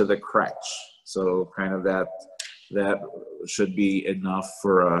cave to the crèche. So kind of that should be enough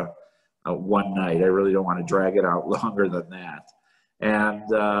for one night. I really don't want to drag it out longer than that. And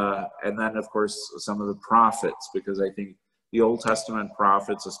then of course some of the prophets, because I think the Old Testament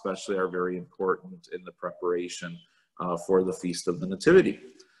prophets especially are very important in the preparation for the Feast of the Nativity.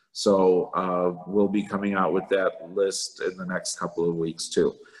 So we'll be coming out with that list in the next couple of weeks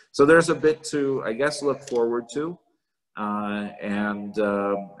too. So there's a bit to, I guess, look forward to. And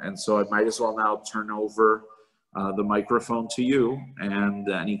so I might as well now turn over the microphone to you and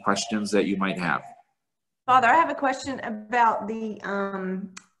any questions that you might have. Father, I have a question about the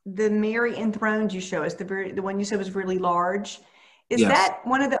Mary enthroned you show us, the one you said was really large. Is Yes. that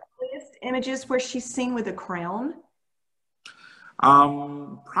one of the earliest images where she's seen with a crown?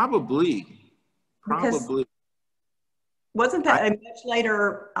 Probably. Because wasn't that a much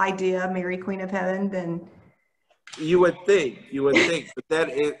later idea, Mary, Queen of Heaven, than? You would think, but that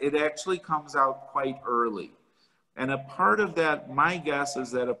it actually comes out quite early. And a part of that, my guess is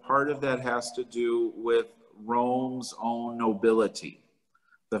that a part of that has to do with Rome's own nobility.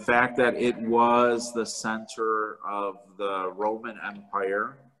 The fact that it was the center of the Roman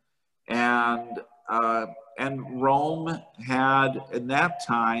Empire. And Rome had, in that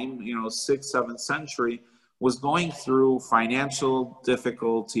time, 6th, 7th century, was going through financial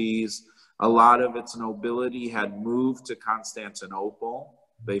difficulties. A lot of its nobility had moved to Constantinople.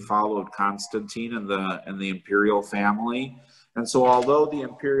 They followed Constantine and the imperial family. And so although the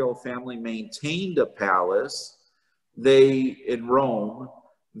imperial family maintained a palace, in Rome,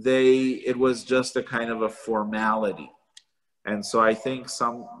 it was just a kind of a formality. And so I think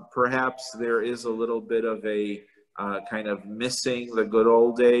perhaps there is a little bit of a kind of missing the good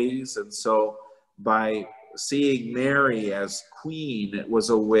old days. And so by seeing Mary as queen, it was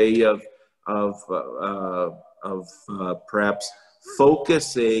a way of perhaps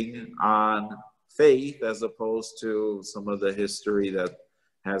focusing on faith as opposed to some of the history that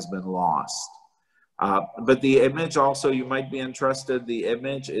has been lost. But the image also, you might be interested, the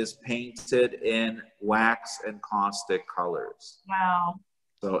image is painted in wax and caustic colors. Wow.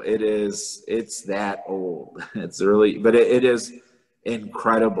 So it's that old. It's really, but it is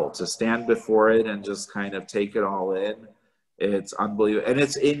incredible to stand before it and just kind of take it all in. It's unbelievable. And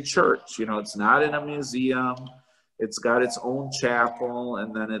it's in church, it's not in a museum. It's got its own chapel,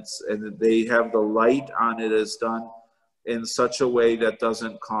 and then they have the light on it is done in such a way that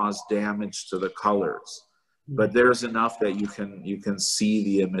doesn't cause damage to the colors. But there's enough that you can see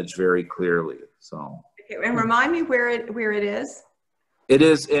the image very clearly. So. Okay, and remind me where it is. It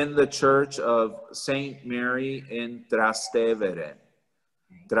is in the Church of Saint Mary in Trastevere.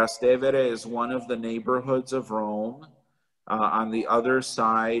 Trastevere is one of the neighborhoods of Rome, on the other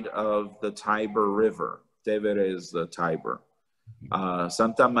side of the Tiber River. Tevere is the Tiber.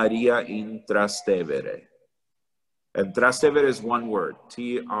 Santa Maria in Trastevere. And Trastevere is one word,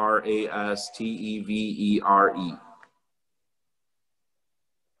 Trastevere.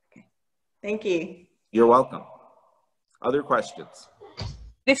 Thank you. You're welcome. Other questions?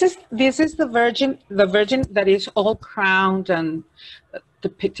 This is the Virgin that is all crowned and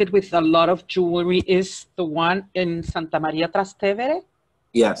depicted with a lot of jewelry is the one in Santa Maria Trastevere?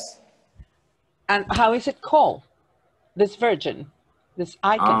 Yes. And how is it called? This Virgin, this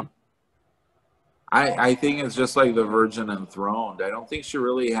icon? I think it's just like the Virgin enthroned. I don't think she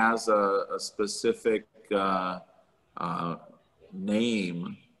really has a specific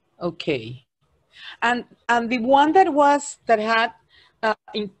name. Okay. And the one that had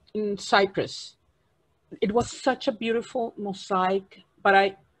in Cyprus, it was such a beautiful mosaic.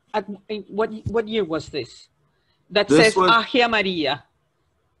 But what year was this? That This says was, Agia Maria.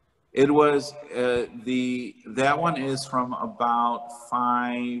 it was, that one is from about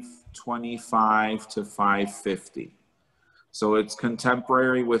 525 to 550. So it's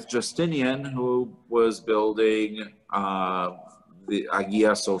contemporary with Justinian, who was building the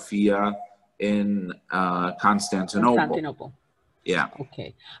Hagia Sophia in Constantinople. Yeah.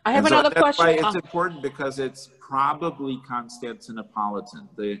 Okay. I have And so another that's question. why it's important, because it's probably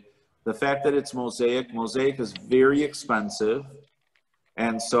Constantinopolitan. The fact that it's mosaic is very expensive.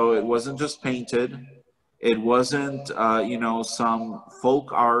 And so it wasn't just painted. It wasn't, some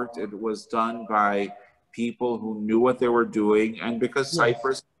folk art. It was done by people who knew what they were doing. And because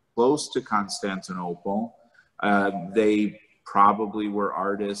Cyprus is close to Constantinople, they probably were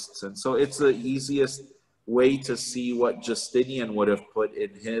artists. And so it's the easiest way to see what Justinian would have put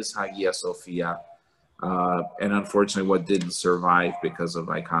in his Hagia Sophia. And unfortunately, what didn't survive because of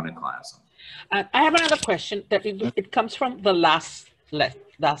iconoclasm. I have another question that it comes from the last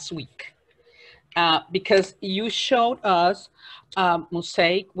week. Because you showed us a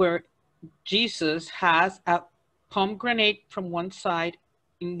mosaic where Jesus has a pomegranate from one side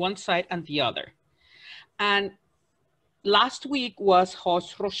and the other. And last week was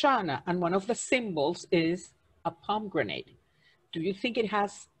Rosh Hashanah, and one of the symbols is a pomegranate. Do you think it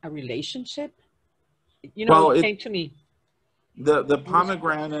has a relationship? Well, it came to me. The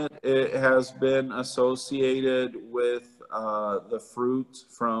pomegranate, it has been associated with the fruit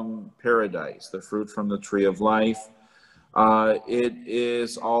from paradise, the fruit from the tree of life. It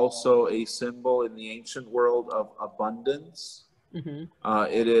is also a symbol in the ancient world of abundance. Mm-hmm.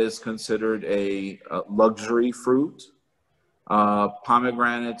 It is considered a luxury fruit.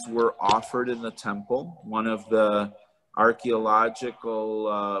 Pomegranates were offered in the temple. One of the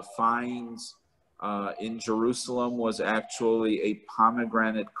archaeological finds in Jerusalem was actually a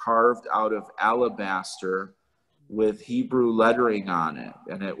pomegranate carved out of alabaster with Hebrew lettering on it.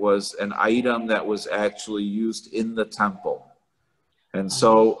 And it was an item that was actually used in the temple. And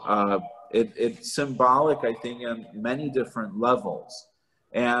so it's symbolic, I think, in many different levels.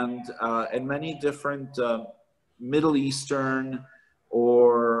 And many different Middle Eastern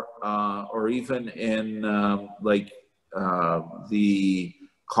or even in the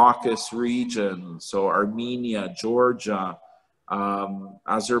Caucasus region, so Armenia, Georgia,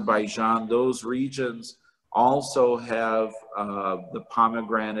 Azerbaijan, those regions also have the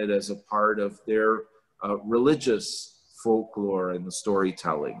pomegranate as a part of their religious folklore and the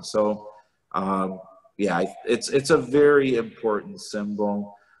storytelling. So it's a very important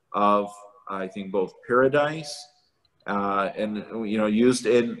symbol of, I think, both paradise and used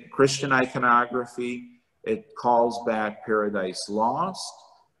in Christian iconography. It calls back paradise lost,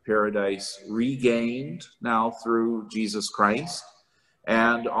 paradise regained now through Jesus Christ,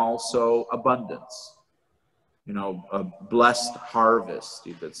 and also abundance, a blessed harvest,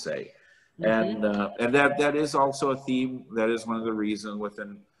 you could say. Mm-hmm. And that is also a theme. That is one of the reasons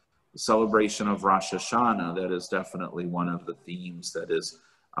within the celebration of Rosh Hashanah. That is definitely one of the themes that is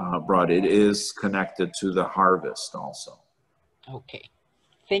brought. It is connected to the harvest also. Okay.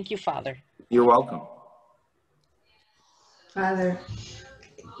 Thank you, Father. You're welcome. Father,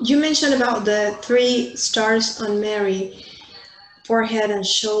 you mentioned about the 3 stars on Mary, forehead and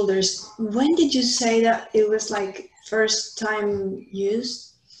shoulders. When did you say that it was like first time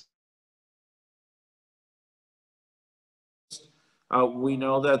used? We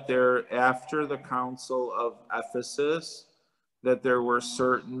know that after the Council of Ephesus, that there were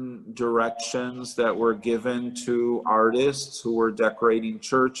certain directions that were given to artists who were decorating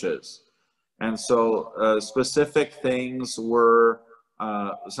churches. And so specific things were,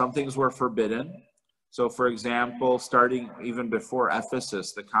 some things were forbidden. So for example, starting even before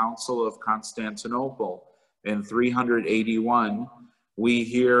Ephesus, the Council of Constantinople in 381, we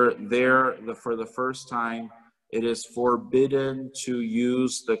hear there for the first time, it is forbidden to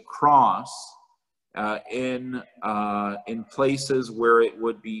use the cross in places where it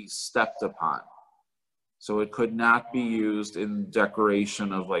would be stepped upon. So it could not be used in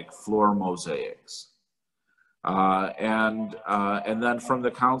decoration of like floor mosaics. And then from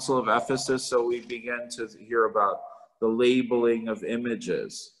the Council of Ephesus, so we begin to hear about the labeling of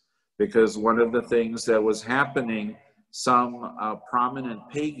images, because one of the things that was happening, some prominent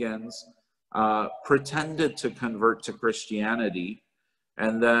pagans pretended to convert to Christianity,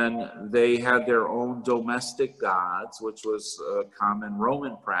 and then they had their own domestic gods, which was a common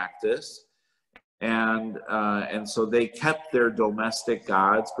Roman practice. And so they kept their domestic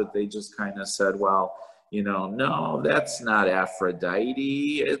gods, but they just kind of said, well, you know, no, that's not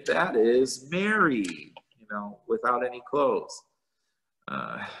Aphrodite. That is Mary, you know, without any clothes.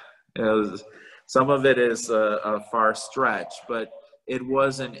 Some of it is a far stretch, but it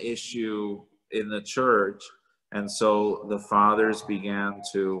was an issue in the church. And so the fathers began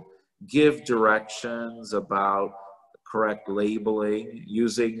to give directions about correct labeling,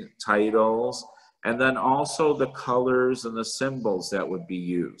 using titles, and then also the colors and the symbols that would be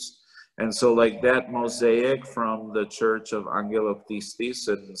used. And so like that mosaic from the church of Angeloptistis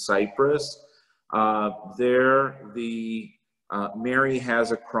in Cyprus, Mary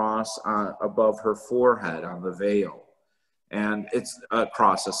has a cross above her forehead on the veil, and it's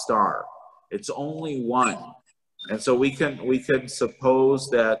across a star. It's only one. And so we can suppose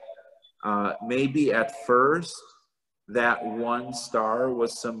that maybe at first that one star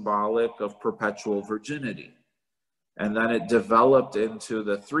was symbolic of perpetual virginity. And then it developed into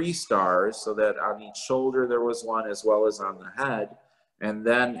the 3 stars, so that on each shoulder there was one as well as on the head. And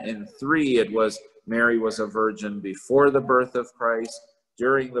then in 3, it was Mary was a virgin before the birth of Christ,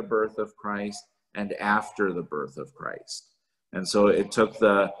 during the birth of Christ, and after the birth of Christ. And so it took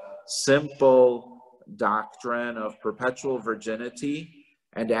the simple doctrine of perpetual virginity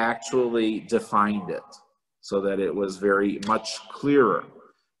and actually defined it so that it was very much clearer.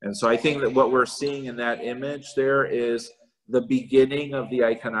 And so I think that what we're seeing in that image there is the beginning of the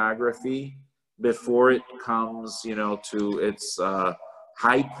iconography before it comes, you know, to its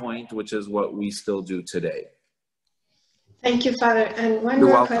high point, which is what we still do today. Thank you, Father. And one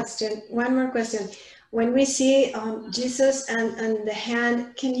more question. When we see Jesus and the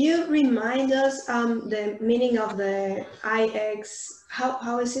hand, can you remind us the meaning of the IX?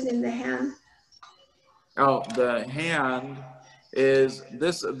 How is it in the hand? Oh, the hand is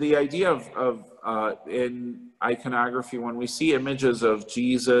this, the idea of in iconography, when we see images of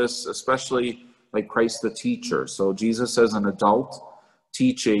Jesus, especially like Christ the teacher. So Jesus as an adult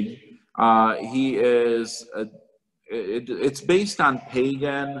teaching, he is, it's based on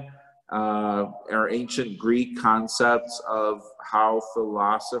pagan or ancient Greek concepts of how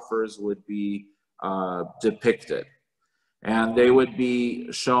philosophers would be depicted. And they would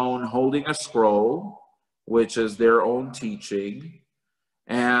be shown holding a scroll, which is their own teaching,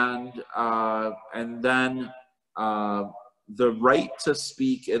 and then the right to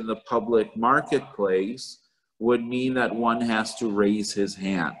speak in the public marketplace would mean that one has to raise his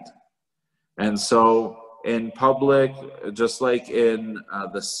hand. And so in public, just like in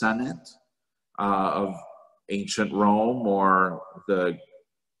the Senate of ancient Rome or the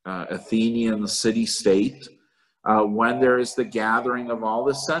Athenian city-state, when there is the gathering of all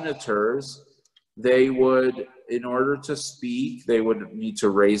the senators, they would, in order to speak, they would need to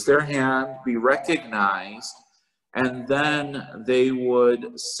raise their hand, be recognized, and then they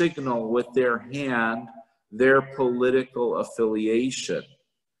would signal with their hand their political affiliation.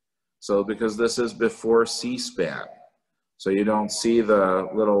 So because this is before C-SPAN, so you don't see the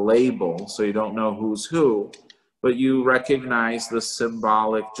little label, so you don't know who's who, but you recognize the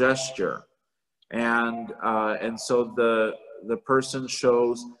symbolic gesture. And so the person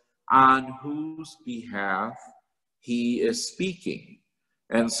shows on whose behalf he is speaking.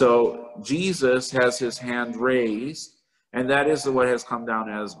 And so Jesus has his hand raised, and that is what has come down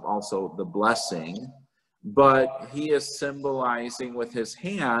as also the blessing, but he is symbolizing with his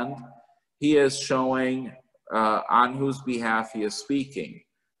hand, he is showing on whose behalf he is speaking.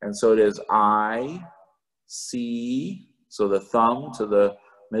 And so it is I, C, so the thumb to the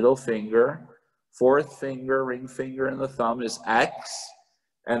middle finger, 4th finger, ring finger, and the thumb is X,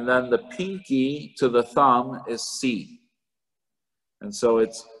 and then the pinky to the thumb is C. And so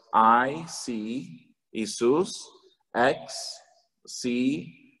it's I, C, Jesus, X,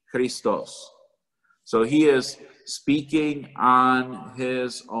 C, Christos. So he is speaking on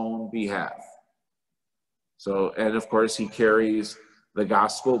his own behalf. So, and of course he carries the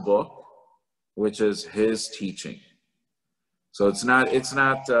gospel book, which is his teaching. So he's not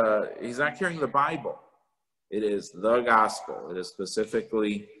carrying the Bible. It is the gospel. It is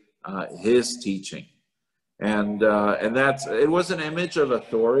specifically his teaching. And it was an image of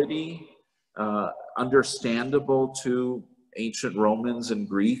authority, understandable to ancient Romans and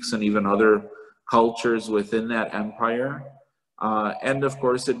Greeks and even other cultures within that empire. And of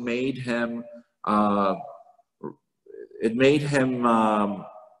course, it made him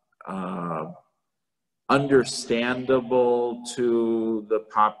understandable to the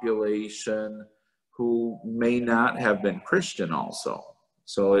population who may not have been Christian also.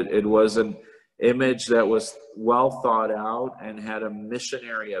 So it was an image that was well thought out and had a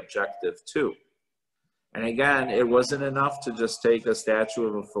missionary objective too. And again, it wasn't enough to just take a statue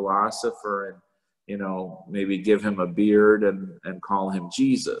of a philosopher and, you know, maybe give him a beard and call him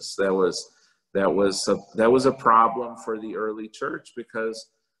Jesus. That was a problem for the early church because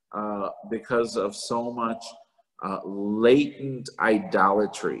of so much latent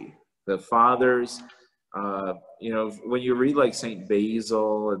idolatry. The fathers, you know, when you read like St.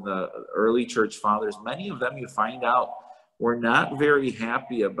 Basil and the early church fathers, many of them you find out were not very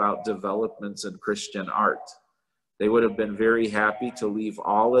happy about developments in Christian art. They would have been very happy to leave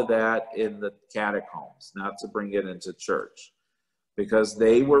all of that in the catacombs, not to bring it into church, because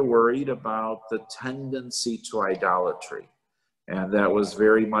they were worried about the tendency to idolatry. And that was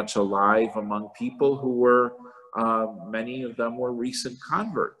very much alive among people who were, many of them were recent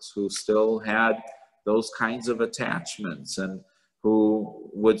converts who still had those kinds of attachments and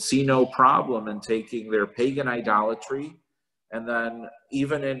who would see no problem in taking their pagan idolatry and then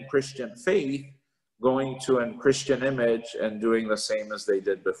even in Christian faith, going to a Christian image and doing the same as they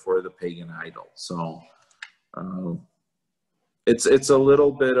did before the pagan idol. So it's a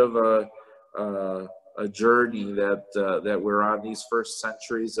little bit of a journey that we're on. These first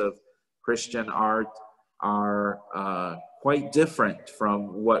centuries of Christian art are quite different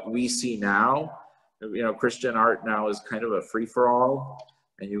from what we see now. You know, Christian art now is kind of a free-for-all,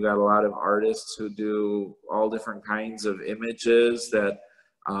 and you've got a lot of artists who do all different kinds of images that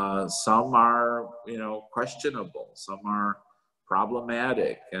some are, you know, questionable, some are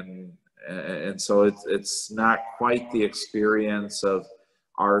problematic, and so it's not quite the experience of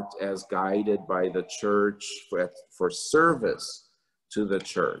art as guided by the church for service to the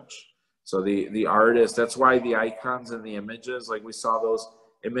church. So the artist, that's why the icons and the images, like we saw those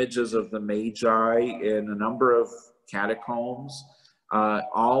images of the Magi in a number of catacombs,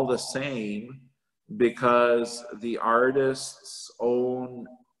 all the same, because the artist's own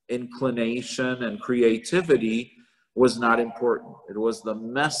inclination and creativity was not important. It was the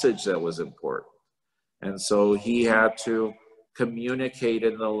message that was important. And so he had to communicate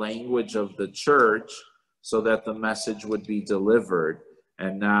in the language of the church so that the message would be delivered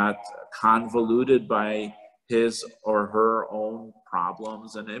and not convoluted by his or her own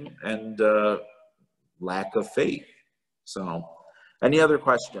problems and lack of faith. So, any other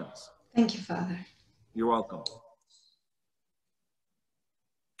questions? Thank you, Father. You're welcome.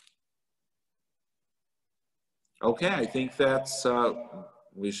 Okay, I think that's,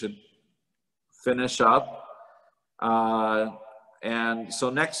 we should finish up. And so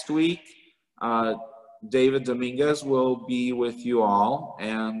next week, David Dominguez will be with you all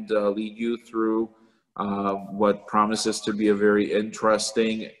and lead you through what promises to be a very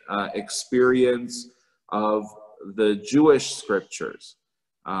interesting experience of the Jewish scriptures.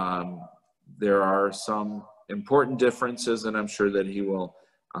 There are some important differences, and I'm sure that he will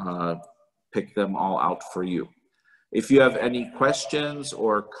pick them all out for you. If you have any questions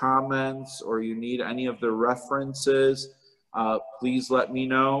or comments, or you need any of the references, please let me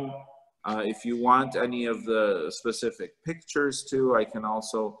know. If you want any of the specific pictures too, I can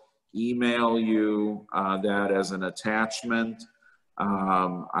also email you that as an attachment.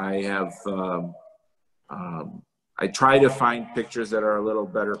 I try to find pictures that are a little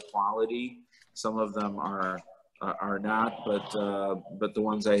better quality. Some of them are not, but the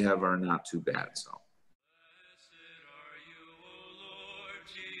ones I have are not too bad. So. Blessed are you, O Lord,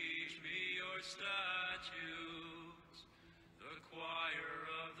 teach me your statutes. The choir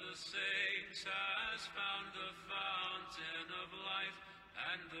of the saints has found the fountain of life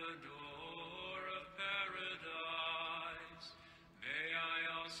and the door